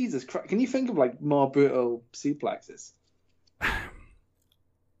 Like, Jesus Christ. Can you think of, like, more brutal suplexes?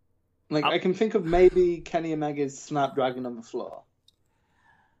 Like, I can think of maybe Kenny Omega's Snapdragon on the floor.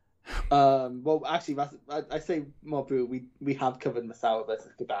 Well, actually, I say more brutal. We have covered Masawa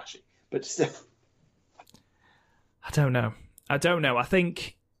versus Kobashi. But still. I don't know. I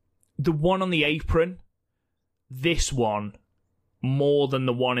think the one on the apron, this one, more than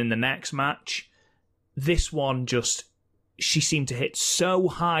the one in the next match, this one just, she seemed to hit so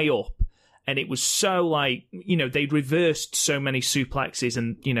high up, and it was so like, you know, they'd reversed so many suplexes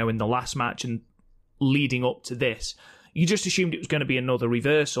and, you know, in the last match and leading up to this, you just assumed it was going to be another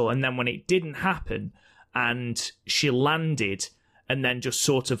reversal, and then when it didn't happen and she landed and then just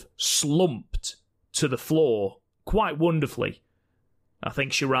sort of slumped to the floor quite wonderfully. I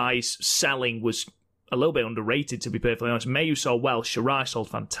think Shirai's selling was a little bit underrated, to be perfectly honest. Mayu sold well, Shirai sold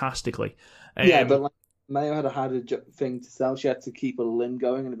fantastically. Yeah, but like, Mayu had a harder thing to sell. She had to keep a limb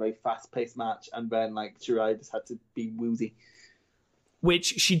going in a very fast-paced match, and then like Shirai just had to be woozy. Which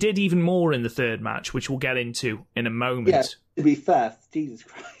she did even more in the third match, which we'll get into in a moment. Yeah, to be fair, Jesus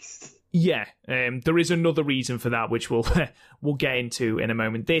Christ. Yeah, there is another reason for that, which we'll get into in a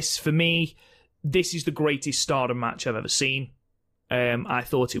moment. This, for me, this is the greatest Stardom match I've ever seen. I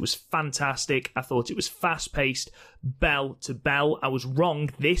thought it was fantastic. I thought it was fast-paced, bell to bell. I was wrong.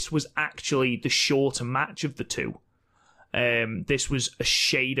 This was actually the shorter match of the two. This was a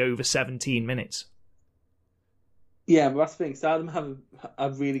shade over 17 minutes. Yeah, but that's the thing. Stardom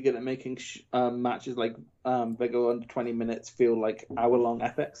are really good at making matches like they go under 20 minutes feel like hour-long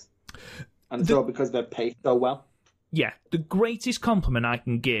epics. And it's all because they're paced so well. Yeah, the greatest compliment I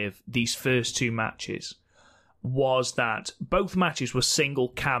can give these first 2 matches was that both matches were single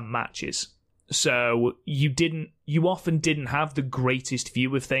cam matches. So you often didn't have the greatest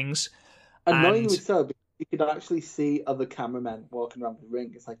view of things. Annoyingly so, because you could actually see other cameramen walking around the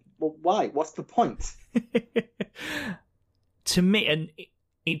ring. It's like, well, why? What's the point? To me, and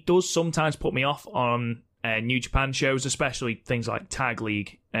it does sometimes put me off on New Japan shows, especially things like Tag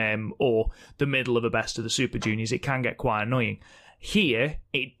League or the middle of a Best of the Super Juniors. It can get quite annoying. Here,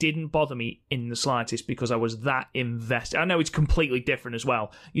 it didn't bother me in the slightest because I was that invested. I know it's completely different as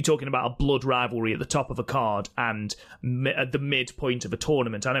well. You're talking about a blood rivalry at the top of a card and at the midpoint of a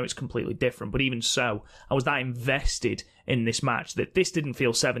tournament. I know it's completely different, but even so, I was that invested in this match that this didn't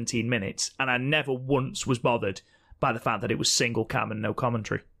feel 17 minutes, and I never once was bothered by the fact that it was single cam and no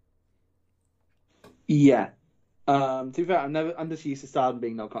commentary. Yeah. To be fair, I'm just used to Stardom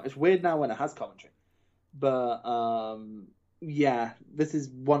being no commentary. It's weird now when it has commentary, but yeah, this is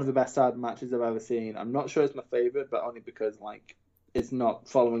one of the best Stardom matches I've ever seen. I'm not sure it's my favorite, but only because like it's not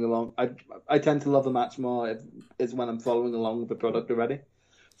following along. I tend to love a match more if is when I'm following along with the product already.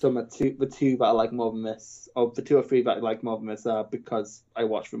 So the two that I like more than this, or the two or three that I like more than this, are because I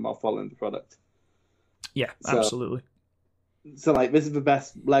watch them more following the product. Yeah, absolutely. So like this is the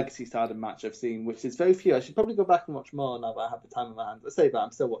best Legacy Stardom match I've seen, which is very few. I should probably go back and watch more now that I have the time in my hands. I say that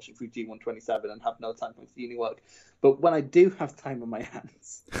I'm still watching through G127 and have no time for uni work. But when I do have time on my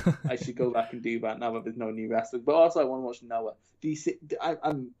hands, I should go back and do that now that there's no new wrestling. But also I want to watch Noah. Do you see?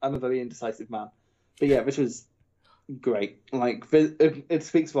 I'm a very indecisive man. But yeah, this was great. Like it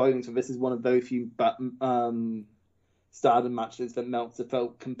speaks volumes. And this is one of very few Stardom matches that Meltzer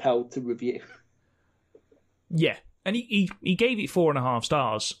felt compelled to review. Yeah. And he gave it 4.5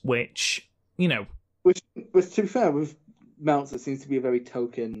 stars, which, you know... Which to be fair, with Meltzer, seems to be a very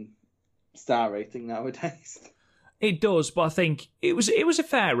token star rating nowadays. It does, but I think it was a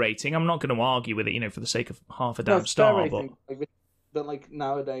fair rating. I'm not going to argue with it, you know, for the sake of half a damn star. Rating, but like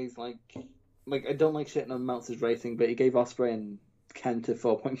nowadays, like I don't like shitting on Meltzer's rating, but he gave Ospreay and Kenta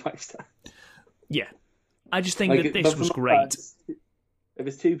 4.5 stars. Yeah. I just think that this was great. If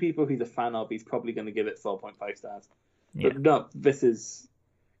it's two people he's a fan of, he's probably going to give it 4.5 stars. Yeah. But no, this is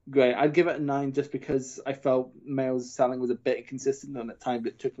great. I'd give it a 9 just because I felt Mayo's selling was a bit inconsistent, and at times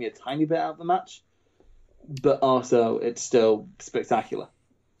it took me a tiny bit out of the match. But also, it's still spectacular.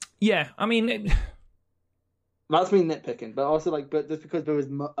 Yeah, I mean... That's me nitpicking, but also, but just because there was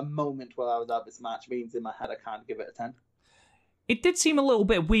a moment where I was at this match means in my head I can't give it a 10. It did seem a little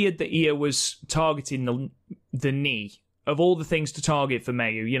bit weird that Io was targeting the knee. Of all the things to target for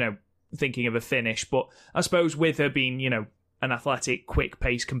Mayu, you know, thinking of a finish, but I suppose with her being, you know, an athletic,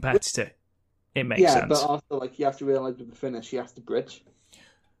 quick-paced competitor, it makes sense. Yeah, but also, you have to realise with the finish, she has to bridge.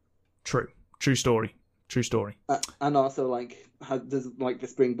 True story. And also, does the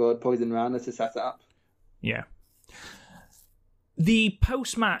springboard poison Rana to set it up. Yeah. The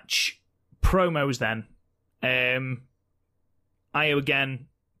post-match promos then, Io again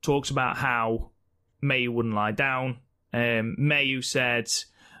talks about how Mayu wouldn't lie down. Mayu said,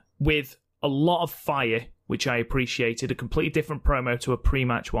 with a lot of fire, which I appreciated, a completely different promo to a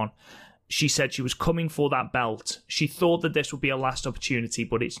pre-match one. She said she was coming for that belt. She thought that this would be a last opportunity,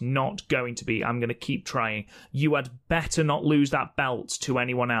 but it's not going to be. I'm going to keep trying. You had better not lose that belt to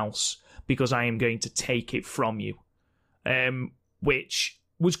anyone else, because I am going to take it from you. Which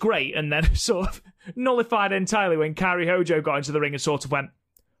was great, and then sort of nullified entirely when Kairi Hojo got into the ring and sort of went,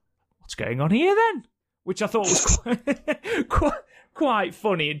 what's going on here then? Which I thought was quite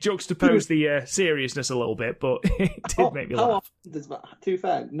funny. It juxtaposed the seriousness a little bit, but it did make me laugh. To be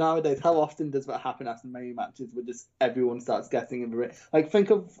fair, nowadays, how often does that happen after Mayu matches where just everyone starts getting in the ring? Like, think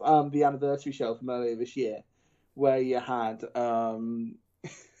of the anniversary show from earlier this year, where you had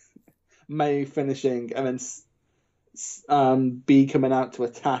Mayu finishing and then B coming out to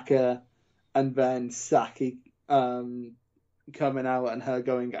attack her, and then Saki coming out and her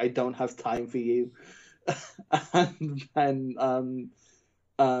going, I don't have time for you. And then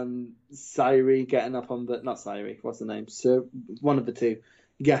Sairi getting up on the, not Sairi, what's the name? So one of the two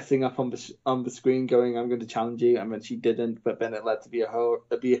getting up on the screen going, I'm going to challenge you, and then she didn't, but then it led to be I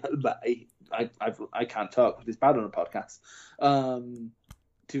can't talk because it's bad on a podcast.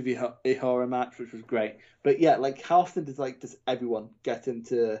 To be a horror match, which was great. But yeah, how often does everyone get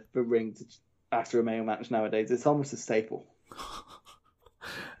into the ring after a male match nowadays? It's almost a staple.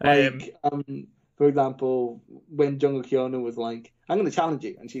 For example, when Jungle Kyona was like, I'm going to challenge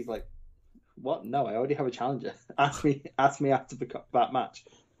you, and she's like, what? No, I already have a challenger. Ask me after that match.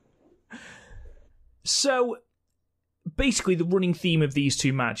 So basically the running theme of these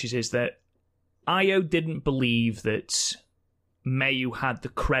two matches is that Io didn't believe that Mayu had the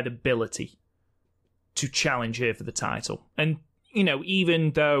credibility to challenge her for the title. And, you know,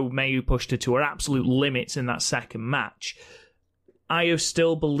 even though Mayu pushed her to her absolute limits in that second match, Io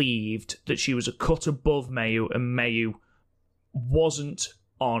still believed that she was a cut above Mayu, and Mayu wasn't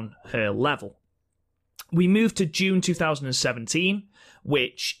on her level. We moved to June 2017,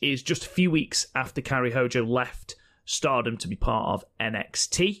 which is just a few weeks after Kairi Hojo left Stardom to be part of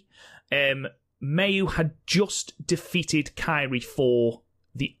NXT. Mayu had just defeated Kairi for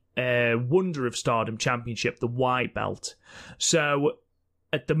the Wonder of Stardom Championship, the white belt. So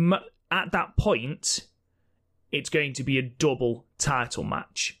at that point, it's going to be a double title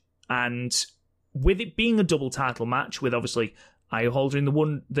match. And with it being a double title match, with obviously Io holding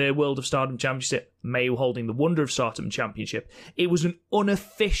the World of Stardom Championship, Mayu holding the Wonder of Stardom Championship, it was an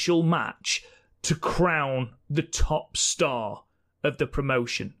unofficial match to crown the top star of the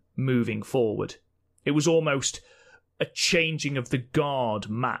promotion moving forward. It was almost a changing of the guard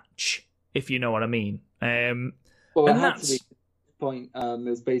match, if you know what I mean. Well, it had to be at this point. It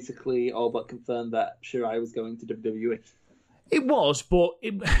was basically all but confirmed that Shirai was going to WWE. It was, but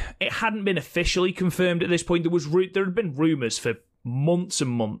it hadn't been officially confirmed at this point. There had been rumours for months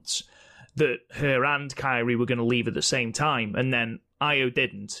and months that her and Kairi were going to leave at the same time, and then Io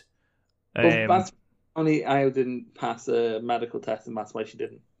didn't. Well, that's only Io didn't pass a medical test, and that's why she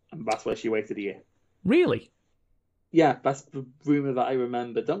didn't. And that's why she waited a year. Really? Yeah, that's the rumour that I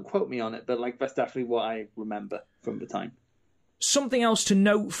remember. Don't quote me on it, but that's definitely what I remember from the time. Something else to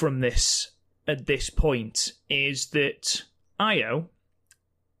note from this at this point is that Io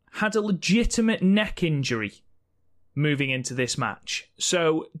had a legitimate neck injury moving into this match.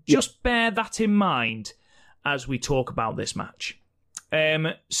 So just bear that in mind as we talk about this match.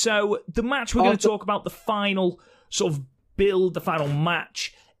 So the match we're going to talk about, the final sort of build, the final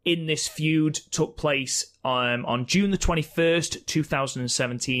match in this feud took place on June the 21st,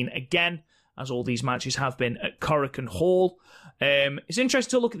 2017. Again, as all these matches have been, at Korakuen Hall. It's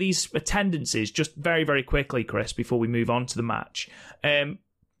interesting to look at these attendances just very, very quickly, Chris, before we move on to the match.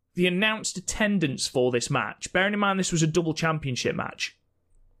 The announced attendance for this match, bearing in mind this was a double championship match,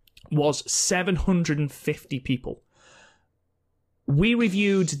 was 750 people. We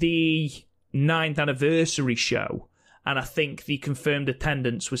reviewed the 9th anniversary show, and I think the confirmed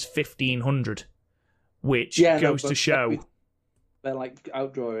attendance was 1,500, which goes to show... They're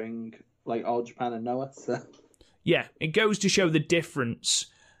outdrawing All Japan and Noah, so... Yeah, it goes to show the difference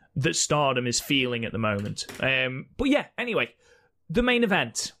that Stardom is feeling at the moment. But yeah, anyway, the main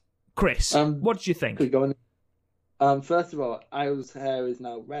event. Chris, what did you think? First of all, Io's hair is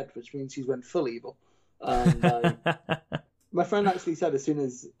now red, which means she's went full evil. My friend actually said as soon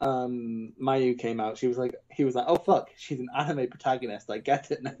as Mayu came out, he was like, "Oh fuck, she's an anime protagonist. I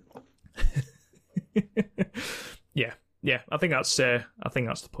get it now." yeah. I think that's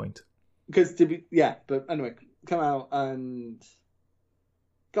the point. Because but anyway, come out and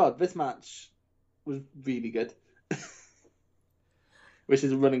God, this match was really good. Which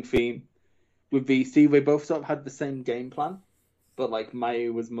is a running theme with VC. We both sort of had the same game plan, but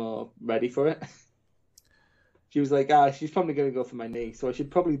Mayu was more ready for it. She was like, she's probably going to go for my knee, so I should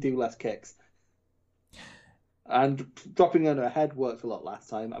probably do less kicks. And dropping on her head worked a lot last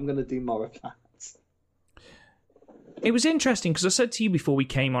time. I'm going to do more of that. It was interesting because I said to you before we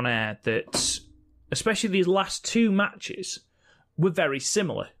came on air that especially these last two matches were very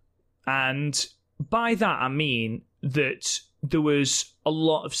similar. And by that I mean that there was a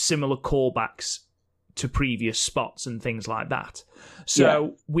lot of similar callbacks to previous spots and things like that.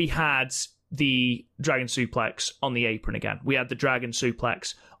 So we had the Dragon Suplex on the apron again. We had the Dragon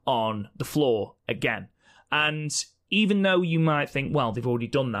Suplex on the floor again. And even though you might think, well, they've already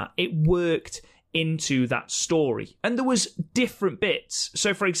done that, it worked into that story. And there was different bits.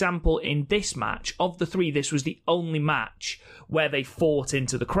 So, for example, in this match, of the three, this was the only match where they fought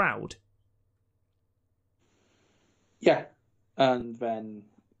into the crowd. Yeah. And then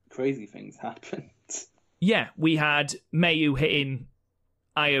crazy things happened. Yeah, we had Mayu hitting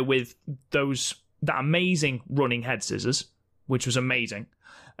Io with that amazing running head scissors, which was amazing.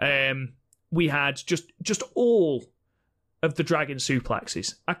 We had just all of the Dragon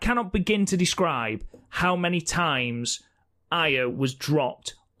Suplexes. I cannot begin to describe how many times Io was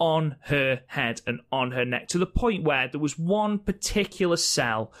dropped on her head and on her neck, to the point where there was one particular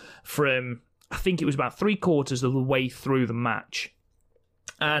cell from, I think it was about 3/4 of the way through the match.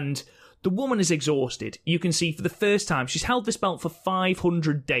 And the woman is exhausted. You can see for the first time, she's held this belt for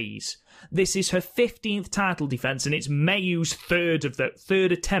 500 days. This is her 15th title defense, and it's Mayu's third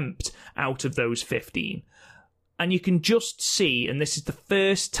attempt out of those 15. And you can just see, and this is the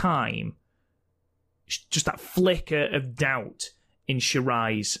first time, just that flicker of doubt in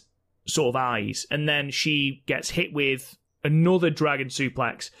Shirai's sort of eyes. And then she gets hit with another Dragon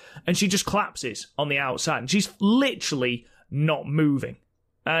Suplex, and she just collapses on the outside. And she's literally not moving.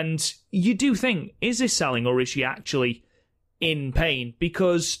 And you do think, is this selling or is she actually in pain?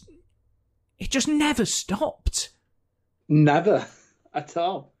 Because it just never stopped. Never at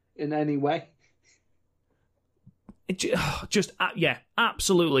all, in any way.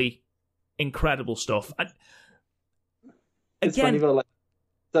 Absolutely incredible stuff. It's funny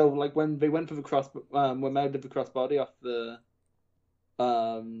though, when they went for the when Mel did the crossbody off the,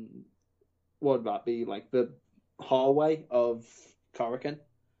 what would that be, the hallway of Korakuen.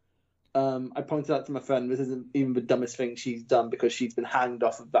 I pointed out to my friend, this isn't even the dumbest thing she's done because she's been hanged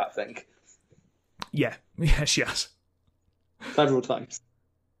off of that thing. Yeah, she has. Several times.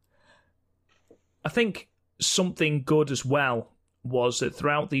 I think something good as well was that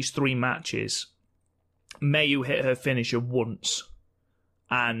throughout these 3 matches, Mayu hit her finisher once,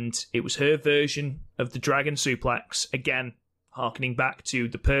 and it was her version of the Dragon Suplex, again, harkening back to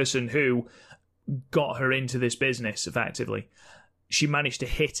the person who got her into this business, effectively. She managed to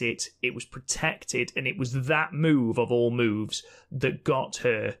hit it, it was protected, and it was that move of all moves that got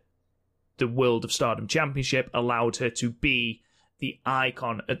her the World of Stardom Championship, allowed her to be the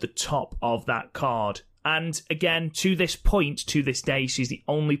icon at the top of that card. And again, to this point, to this day, she's the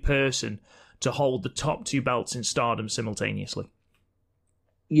only person to hold the top 2 belts in Stardom simultaneously.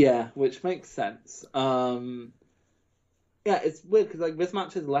 Yeah, which makes sense. Yeah, it's weird because like this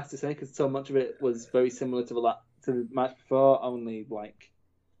match is less to say because so much of it was very similar to the match before, only like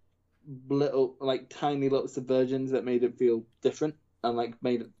little, like tiny little subversions that made it feel different and like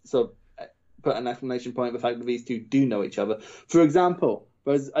made it so put an exclamation point on the fact that these two do know each other. For example,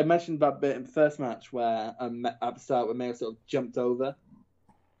 whereas I mentioned that bit in the first match where at the start where Mayo sort of jumped over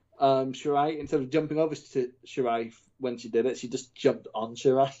Shirai, instead of jumping over to Shirai when she did it, she just jumped on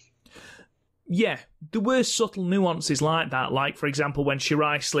Shirai. Yeah, there were subtle nuances like that, like, for example, when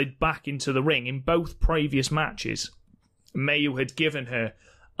Shirai slid back into the ring in both previous matches, Mayu had given her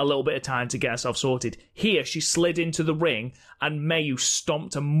a little bit of time to get herself sorted. Here, she slid into the ring, and Mayu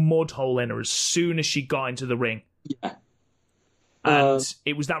stomped a mud hole in her as soon as she got into the ring. Yeah. And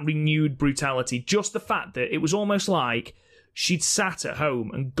it was that renewed brutality. Just the fact that it was almost like she'd sat at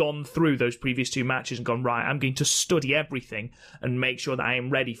home and gone through those previous 2 matches and gone, right, I'm going to study everything and make sure that I am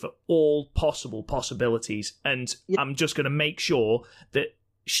ready for all possible possibilities. And I'm just going to make sure that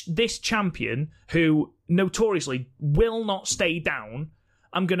this champion, who notoriously will not stay down,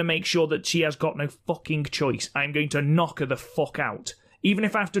 I'm going to make sure that she has got no fucking choice. I'm going to knock her the fuck out. Even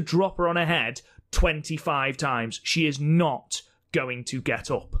if I have to drop her on her head 25 times, she is not going to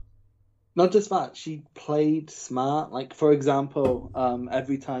get up. Not just that, she played smart. Like, for example,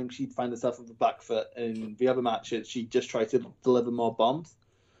 every time she'd find herself on the back foot in the other matches, she'd just try to deliver more bombs.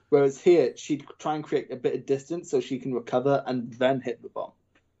 Whereas here, she'd try and create a bit of distance so she can recover and then hit the bomb.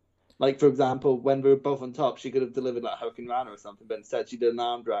 Like, for example, when we were both on top, she could have delivered like Hurricane Rana or something, but instead she did an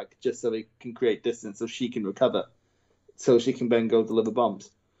arm drag just so they can create distance so she can recover, so she can then go deliver bombs.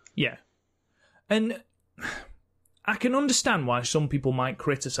 Yeah. And I can understand why some people might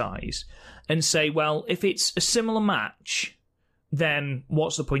criticise and say, well, if it's a similar match, then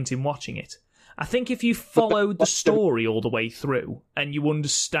what's the point in watching it? I think if you followed the story all the way through and you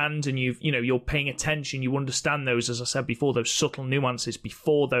understand and you're paying attention, you understand those, as I said before, those subtle nuances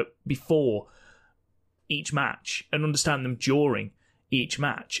before each match and understand them during each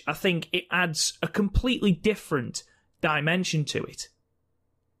match, I think it adds a completely different dimension to it.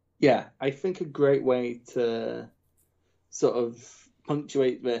 Yeah, I think a great way to sort of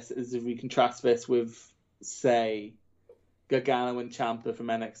punctuate this is if we contrast this with, say, Gargano and Ciampa from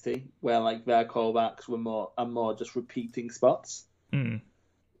NXT, where like their callbacks are more just repeating spots. Mm.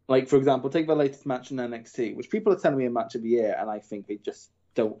 Like, for example, take the latest match in NXT, which people are telling me a match of the year, and I think they just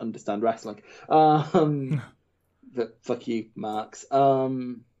don't understand wrestling. Fuck you, Marks. But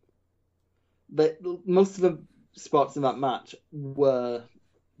most of the spots in that match were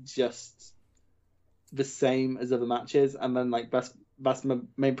just the same as other matches, and then like that's my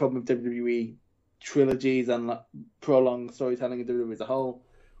main problem with WWE trilogies and like, prolonged storytelling in WWE as a whole,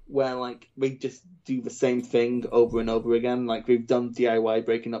 where like we just do the same thing over and over again. Like we've done DIY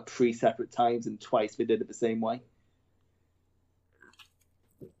breaking up 3 separate times, and twice we did it the same way.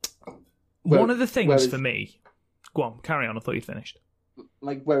 One of the things for me, go on, carry on. I thought you'd finished.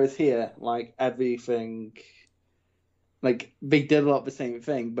 Like whereas here, like everything, like they did a lot of the same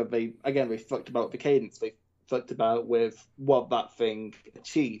thing, but they fucked about the cadence. They fucked about with what that thing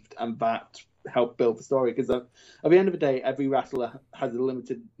achieved, and that help build the story, because at the end of the day, every wrestler has a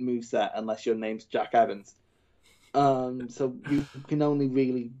limited moveset unless your name's Jack Evans. So you can only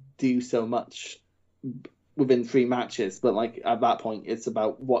really do so much within 3 matches, but like at that point, it's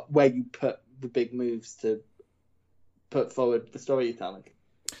about where you put the big moves to put forward the storytelling.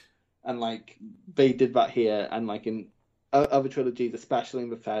 And like they did that here, and like in other trilogies, especially in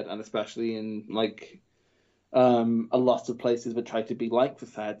the Fed, and especially in like a lot of places that try to be like the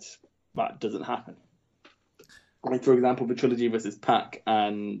Fed, that doesn't happen. Like, for example, the trilogy versus Pac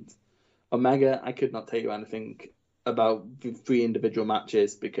and Omega, I could not tell you anything about the 3 individual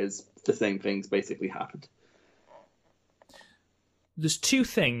matches because the same things basically happened. There's 2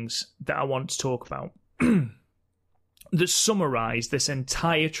 things that I want to talk about that summarise this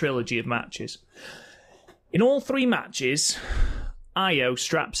entire trilogy of matches. In all 3 matches, Io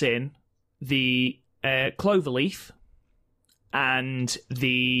straps in the cloverleaf and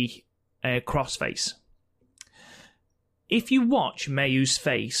the crossface. If you watch Mayu's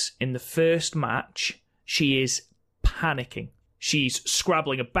face in the first match, she is panicking. She's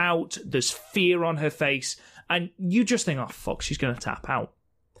scrabbling about, there's fear on her face, and you just think, oh fuck, she's going to tap out.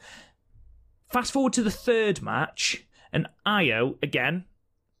 Fast forward to the third match, and Io, again,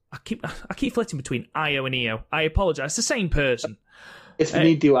 I keep flitting between Io and Io. I apologise, it's the same person. It's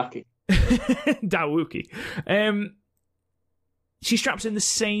me, Dawaki. Dawuki. She straps in the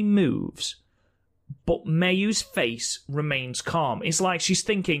same moves, but Mayu's face remains calm. It's like she's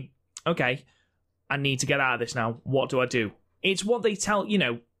thinking, okay, I need to get out of this now. What do I do? It's what they tell,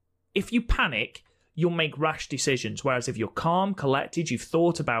 if you panic, you'll make rash decisions. Whereas if you're calm, collected, you've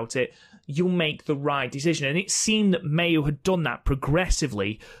thought about it, you'll make the right decision. And it seemed that Mayu had done that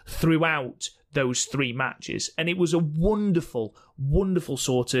progressively throughout those 3 matches. And it was a wonderful, wonderful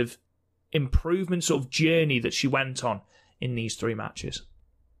sort of improvement, sort of journey that she went on in these 3 matches.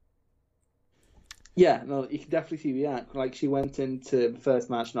 Yeah, no, you can definitely see the act. Like, she went into the first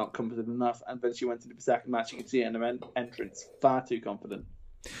match not confident enough, and then she went into the second match, you can see it in her entrance, far too confident.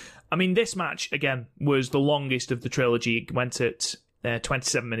 I mean, this match, again, was the longest of the trilogy. It went at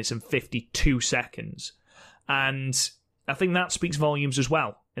 27 minutes and 52 seconds. And I think that speaks volumes as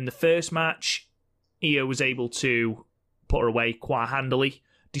well. In the first match, Io was able to put her away quite handily,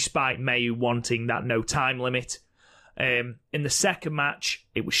 despite Mayu wanting that no time limit. In the second match,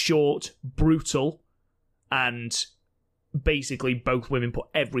 it was short, brutal, and basically both women put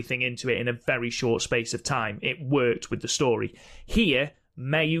everything into it in a very short space of time. It worked with the story. Here,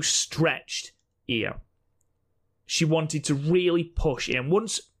 Mayu stretched Io. She wanted to really push in.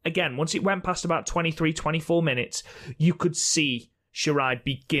 Once it went past about 23, 24 minutes, you could see Shirai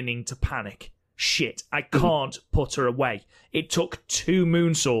beginning to panic. Shit, I can't put her away. It took 2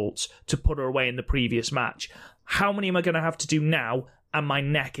 moonsaults to put her away in the previous match. How many am I going to have to do now? And my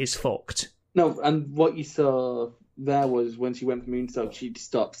neck is fucked. No, and what you saw there was when she went for moonsault, she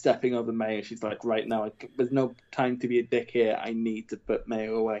stopped stepping over Mayu. She's like, right now, there's no time to be a dick here. I need to put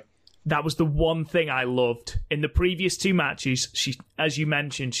Mayu away. That was the one thing I loved. In the previous 2 matches, she, as you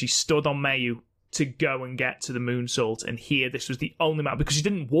mentioned, she stood on Mayu to go and get to the moonsault. And here, this was the only match. Because she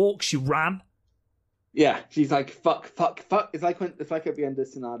didn't walk, she ran. Yeah, she's like, fuck. It's like at the end of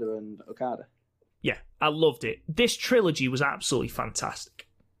Sonata and Okada. Yeah, I loved it. This trilogy was absolutely fantastic.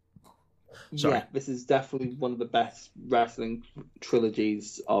 Sorry. Yeah, this is definitely one of the best wrestling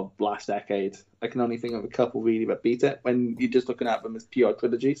trilogies of last decade. I can only think of a couple really that beat it when you're just looking at them as pure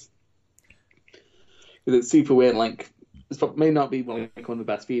trilogies. Because it's super weird, like, may not be one of the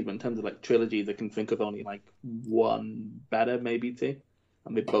best Feud, but in terms of like trilogies, I can think of only like one better, maybe 2.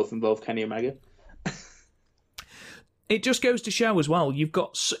 And they both involve Kenny Omega. It just goes to show as well,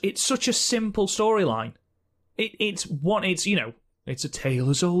 it's such a simple storyline. It's a tale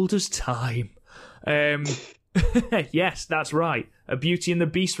as old as time. Yes, that's right. A Beauty and the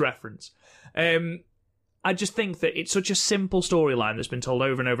Beast reference. I just think that it's such a simple storyline that's been told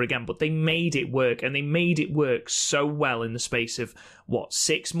over and over again, but they made it work, and they made it work so well in the space of,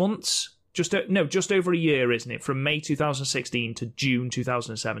 6 months? Just over a year, isn't it? From May 2016 to June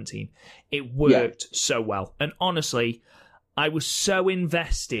 2017. It worked so well. And honestly, I was so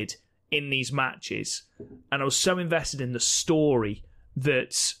invested in these matches, and I was so invested in the story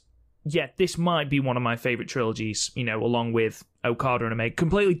that, this might be one of my favourite trilogies, along with Okada and Omega.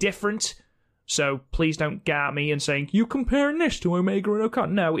 Completely different, so please don't get at me and saying, you comparing this to Omega and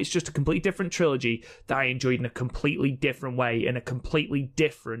Okada. No, it's just a completely different trilogy that I enjoyed in a completely different way, in a completely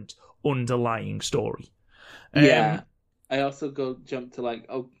different underlying story. I also jump to like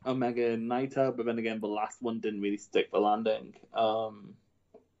Omega and Naito, but then again the last one didn't really stick the landing.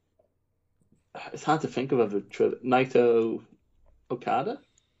 It's hard to think of a Naito Okada?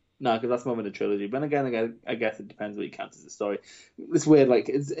 No, because that's more of a trilogy. But again, I guess it depends what you count as a story. It's weird, like,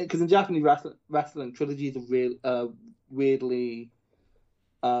 because in Japanese wrestling trilogies are weirdly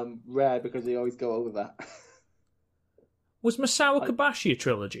rare because they always go over that. Was Masawa Kobashi a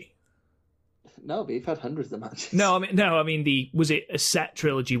trilogy? No, but you've had hundreds of matches. No, I mean, was it a set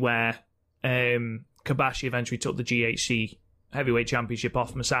trilogy where Kobashi eventually took the GHC Heavyweight Championship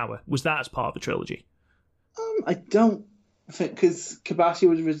off Masawa? Was that as part of the trilogy? I don't think, because Kobashi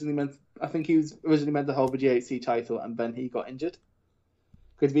was originally meant. I think he was originally meant to hold the GHC title, and then he got injured.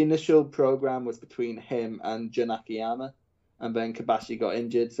 Because the initial program was between him and Jun Akiyama, and then Kobashi got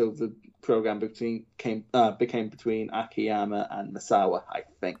injured, so the program became between Akiyama and Masawa, I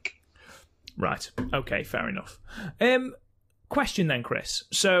think. Right. Okay, fair enough. Question then, Chris.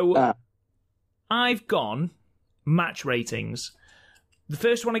 So I've gone match ratings. The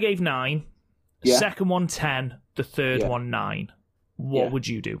first one I gave 9, the second one 10, the third one 9. What would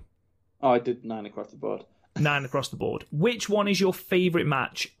you do? Oh, I did 9 across the board. 9 across the board. Which one is your favourite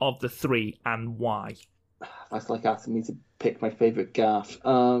match of the 3 and why? That's like asking me to pick my favourite Garth.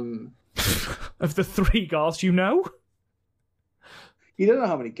 Of the 3 Garths you know? You don't know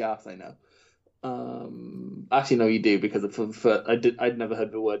how many Garths I know. Actually, no, you do, because I'd never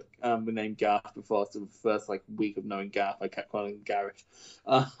heard the name Garth before. So the first week of knowing Garth, I kept calling him Gareth.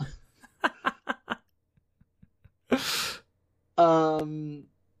 I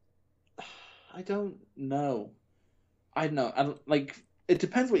don't know. I don't know. It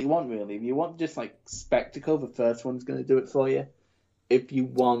depends what you want, really. If you want just spectacle, the first one's going to do it for you. If you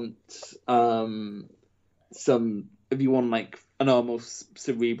want an almost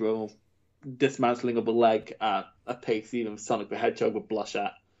cerebral dismantling of a leg at a pace even Sonic the Hedgehog would blush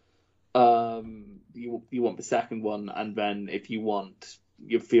at, you want the second one, and then if you want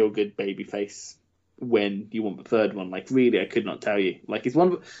your feel good babyface win, you want the third one. Really, I could not tell you. It's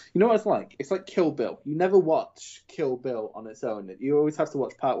one of, you know what it's like? It's like Kill Bill. You never watch Kill Bill on its own. You always have to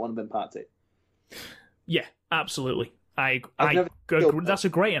watch part 1 and then part 2. Yeah, absolutely. That's a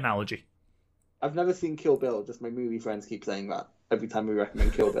great analogy. I've never seen Kill Bill. Just my movie friends keep saying that every time we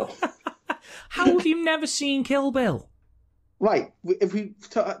recommend Kill Bill. How have you never seen Kill Bill? Right. If we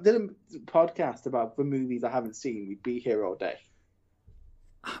did a podcast about the movies I haven't seen, we'd be here all day.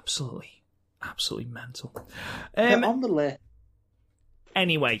 Absolutely mental. They're on the list.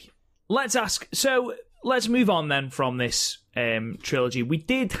 Anyway, let's move on then from this trilogy. We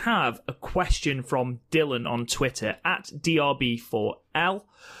did have a question from Dylan on Twitter at DRB4L.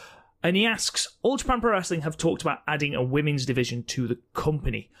 And he asks, All Japan Pro Wrestling have talked about adding a women's division to the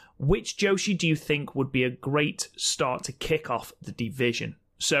company. Which Joshi do you think would be a great start to kick off the division?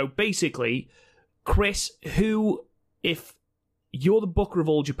 So basically, Chris, if you're the booker of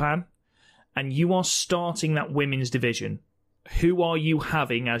All Japan and you are starting that women's division, who are you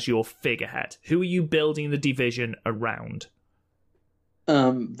having as your figurehead? Who are you building the division around?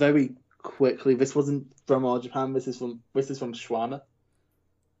 Very quickly, this wasn't from All Japan. This is from Schwana.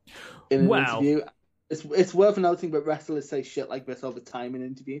 In an interview, it's worth noting that wrestlers say shit like this all the time in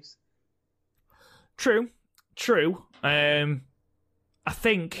interviews. True. I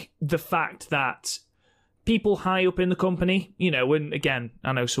think the fact that people high up in the company, and again,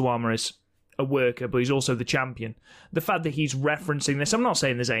 I know Sawama is a worker, but he's also the champion. The fact that he's referencing this, I'm not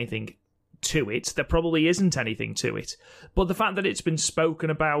saying there's anything to it. There probably isn't anything to it. But the fact that it's been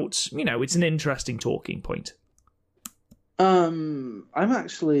spoken about, it's an interesting talking point. I'm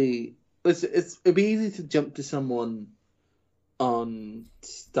actually... It'd be easy to jump to someone from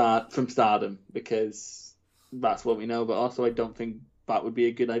Stardom, because that's what we know, but also I don't think that would be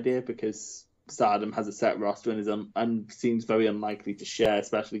a good idea, because Stardom has a set roster and seems very unlikely to share,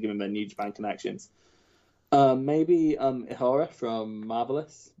 especially given their New Japan connections. Maybe Ihara from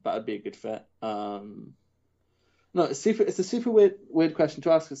Marvelous. That would be a good fit. No, it's a super weird question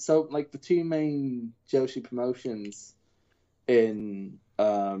to ask. So, the 2 main Joshi promotions in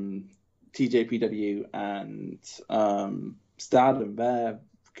TJPW and Stardom, they're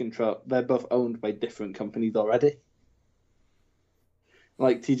both owned by different companies already.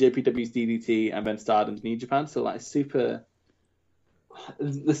 TJPW's DDT and then Stardom's New Japan. So super,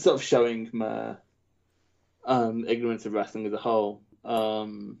 the sort of showing my ignorance of wrestling as a whole. I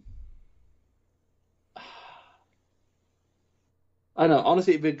don't know.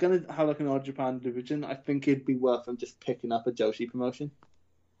 Honestly, if we're gonna have an All Japan division, I think it'd be worth them just picking up a Joshi promotion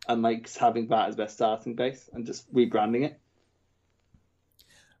and having that as their starting base and just rebranding it.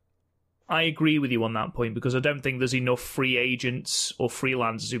 I agree with you on that point, because I don't think there's enough free agents or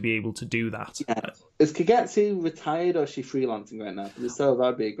freelancers who'd be able to do that. Yeah. Is Kagetsu retired or is she freelancing right now? So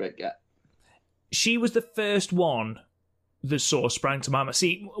that'd be a great get. She was the first one that sort of sprang to my mind.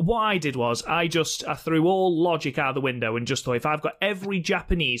 See, what I did was I threw all logic out the window and just thought, if I've got every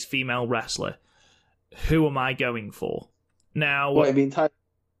Japanese female wrestler, who am I going for? Now, what, the entire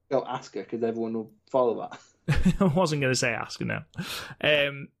go Asuka, because everyone will follow that. I wasn't going to say Asuka now.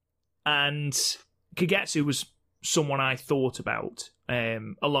 And Kagetsu was someone I thought about,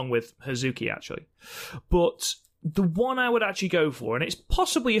 along with Hazuki, actually. But the one I would actually go for, and it's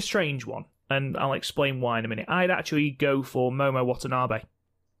possibly a strange one, and I'll explain why in a minute, I'd actually go for Momo Watanabe.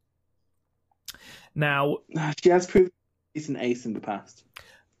 Now, she has proven she's an ace in the past.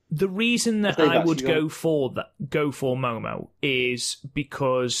 The reason that I would go for Momo is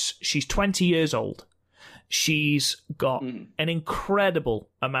because she's 20 years old. She's got an incredible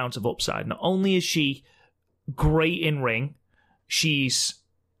amount of upside. Not only is she great in ring, she's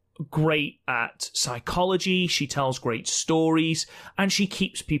great at psychology, she tells great stories, and she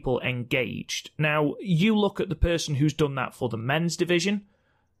keeps people engaged. Now, you look at the person who's done that for the men's division,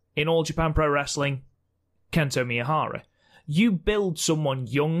 in All Japan Pro Wrestling, Kento Miyahara. You build someone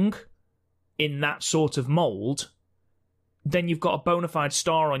young in that sort of mould, then you've got a bona fide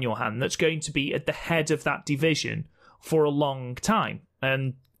star on your hand that's going to be at the head of that division for a long time.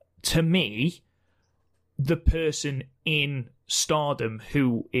 And to me, the person in Stardom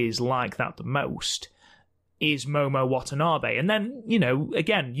who is like that the most is Momo Watanabe. And then,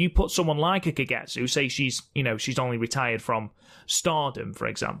 again, you put someone like a Kagetsu, say she's only retired from Stardom, for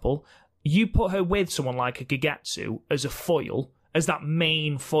example, you put her with someone like a Kagetsu as a foil, as that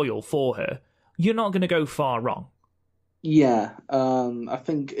main foil for her, you're not going to go far wrong. Yeah, I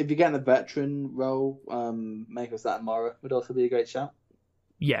think if you get in the veteran role, Meiko Satomura would also be a great shout.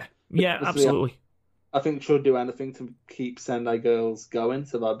 Yeah, absolutely. I think she'll do anything to keep Sendai Girls going,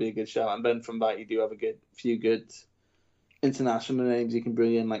 so that'd be a good shout. And then from that, you do have a few good international names you can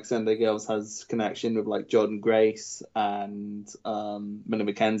bring in. Like Sendai Girls has connection with like Jordan Grace and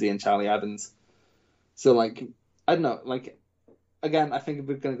Minnie McKenzie and Charlie Evans. So like, I don't know, like, again, I think if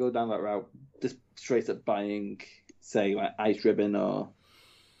we're going to go down that route, just straight up buying, say, like Ice Ribbon or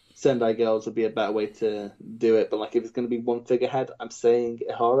Sendai Girls would be a better way to do it. But like, if it's going to be one figurehead, I'm saying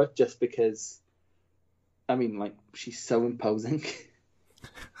Ihara, just because, I mean, like, she's so imposing.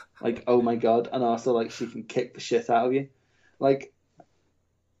 Like, oh my god. And also, like, she can kick the shit out of you. Like,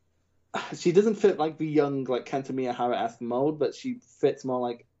 she doesn't fit, like, the young, like, Kento Miyahara-esque mold, but she fits more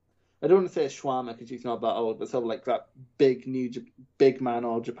like, I don't want to say a Schwammer because she's not that old, but sort of like that big man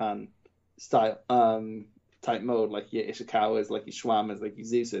All Japan style type mode, like your Ishikawas, like your Schwammers, like your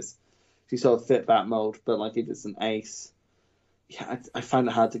Zeuses. She sort of fit that mold, but like if it's an ace, yeah, I find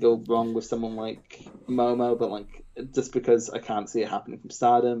it hard to go wrong with someone like Momo, but like just because I can't see it happening from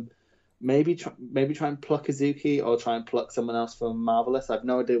Stardom, maybe try and pluck Azuki or try and pluck someone else from Marvelous. I have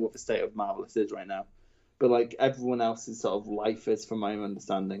no idea what the state of Marvelous is right now. But like everyone else's sort of life is, from my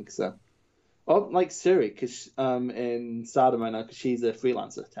understanding. So, or like Suri, because in Stardom right now, because she's a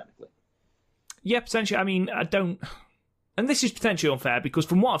freelancer technically. Yeah, potentially. I mean, I don't, and this is potentially unfair because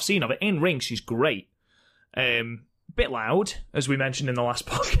from what I've seen of it in ring, she's great. Bit loud, as we mentioned in the last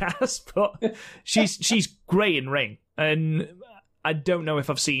podcast, but she's great in ring, and I don't know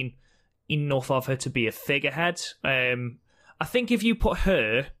if I've seen enough of her to be a figurehead. I think if you put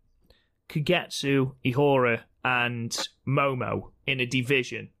her, Kagetsu, Ihara, and Momo in a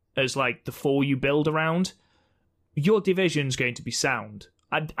division as like the four you build around, your division's going to be sound.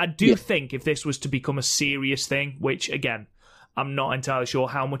 I do think if this was to become a serious thing, which again, I'm not entirely sure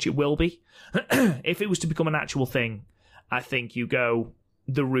how much it will be, if it was to become an actual thing, I think you go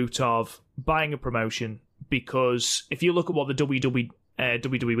the route of buying a promotion, because if you look at what the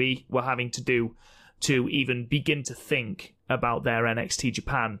WWE were having to do to even begin to think about their NXT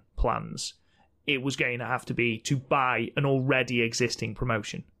Japan plans, it was going to have to be to buy an already existing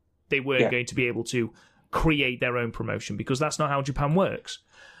promotion. They weren't going to be able to create their own promotion because that's not how Japan works.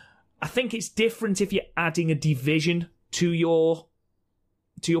 I think it's different if you're adding a division to your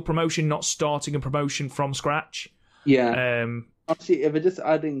promotion, not starting a promotion from scratch. Yeah. Actually, if we're just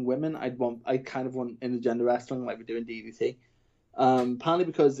adding women, I kind of want intergender wrestling like we do in DDT. Partly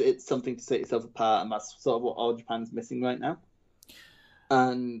because it's something to set yourself apart, and that's sort of what All Japan's missing right now.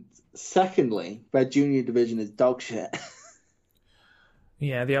 And secondly, their junior division is dog shit.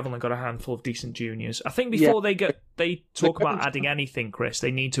 Yeah, they have only got a handful of decent juniors. I think before they talk about adding anything, Chris,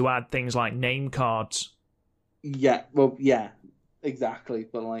 they need to add things like name cards. Yeah, well, yeah, exactly.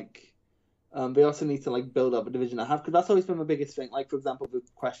 But like, they also need to like build up a division I have, because that's always been my biggest thing. Like, for example, the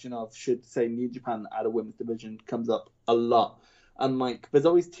question of should, say, New Japan add a women's division comes up a lot. And like, there's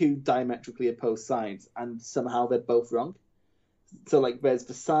always two diametrically opposed sides, and somehow they're both wrong. So like, there's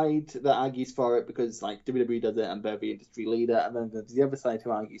the side that argues for it because like WWE does it and they're the industry leader, and then there's the other side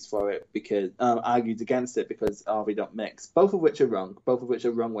who argues for it because argues against it because they don't mix. Both of which are wrong. Both of which are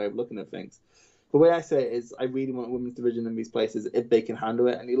a wrong way of looking at things. The way I say it is, I really want a women's division in these places if they can handle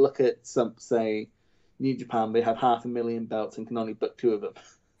it. And you look at some, say, New Japan, they have 500,000 belts and can only book 2 of them.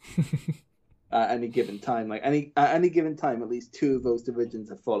 At any given time, like at any given time, at least 2 of those divisions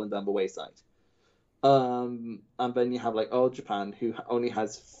have fallen down the wayside. And then you have like All Japan, who only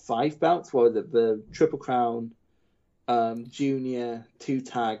has 5 belts. What was it? The Triple Crown, Junior, 2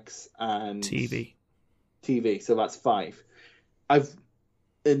 tags, and TV. So that's 5.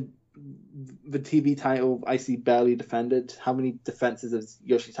 The TV title I see barely defended. How many defenses has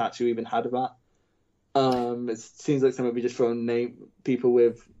Yoshitatsu even had of that? It seems like somebody just throwing people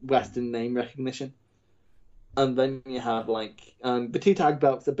with Western name recognition. And then you have like the 2 tag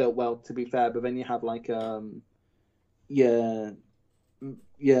belts are built well, to be fair, but then you have like your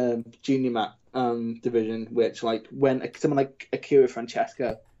junior mat division, which like when someone like Akira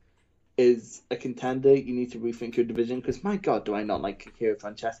Francesco is a contender, you need to rethink your division, because my God, do I not like Akira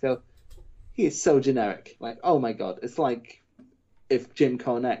Francesco? He is so generic. Like, oh my God, it's like if Jim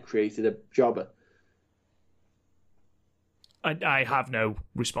Cornette created a jobber. I have no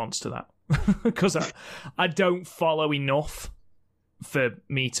response to that because I don't follow enough for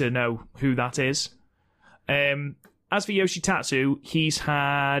me to know who that is. As for Yoshitatsu, he's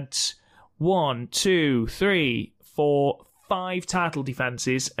had 1, 2, 3, 4, 5 title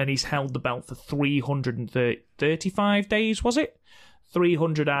defenses, and he's held the belt for 335 days, was it?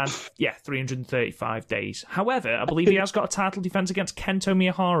 335 days. However, I believe he has got a title defense against Kento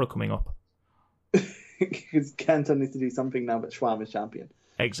Miyahara coming up. Because Kento needs to do something now, but Schwama's champion.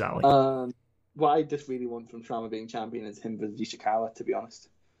 Exactly. What I just really want from Schwama being champion is him versus Ishikawa, to be honest.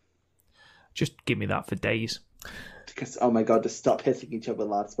 Just give me that for days. Because, oh my God, just stop hitting each other,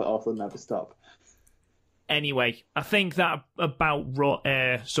 lads, but also never stop. Anyway, I think that about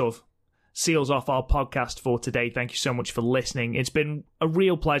sort of seals off our podcast for today. Thank you so much for listening. It's been a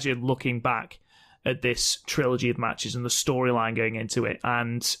real pleasure looking back at this trilogy of matches and the storyline going into it.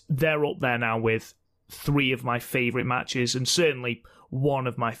 And they're up there now with 3 of my favourite matches, and certainly one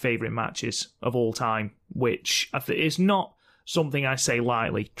of my favourite matches of all time, which is not something I say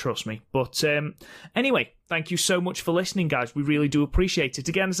lightly, trust me. But anyway, thank you so much for listening, guys. We really do appreciate it.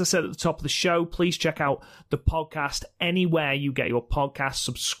 Again, as I said at the top of the show, please check out the podcast anywhere you get your podcast.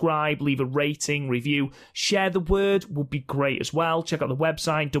 Subscribe, leave a rating, review, share the word would be great as well. Check out the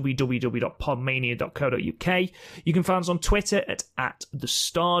website, www.podmania.co.uk. You can find us on Twitter at the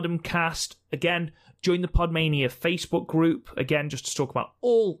StardomCast. Again, join the Podmania Facebook group, again, just to talk about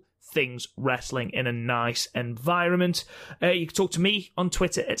all things wrestling in a nice environment. You can talk to me on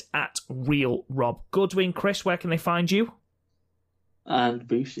Twitter at RealRobGoodwin. Chris, where can they find you? And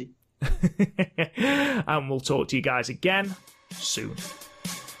Bushi. And we'll talk to you guys again soon.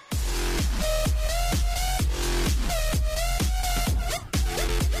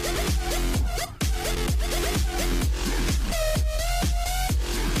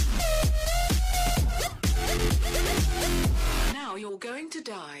 Now you're going to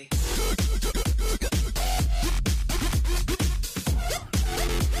die.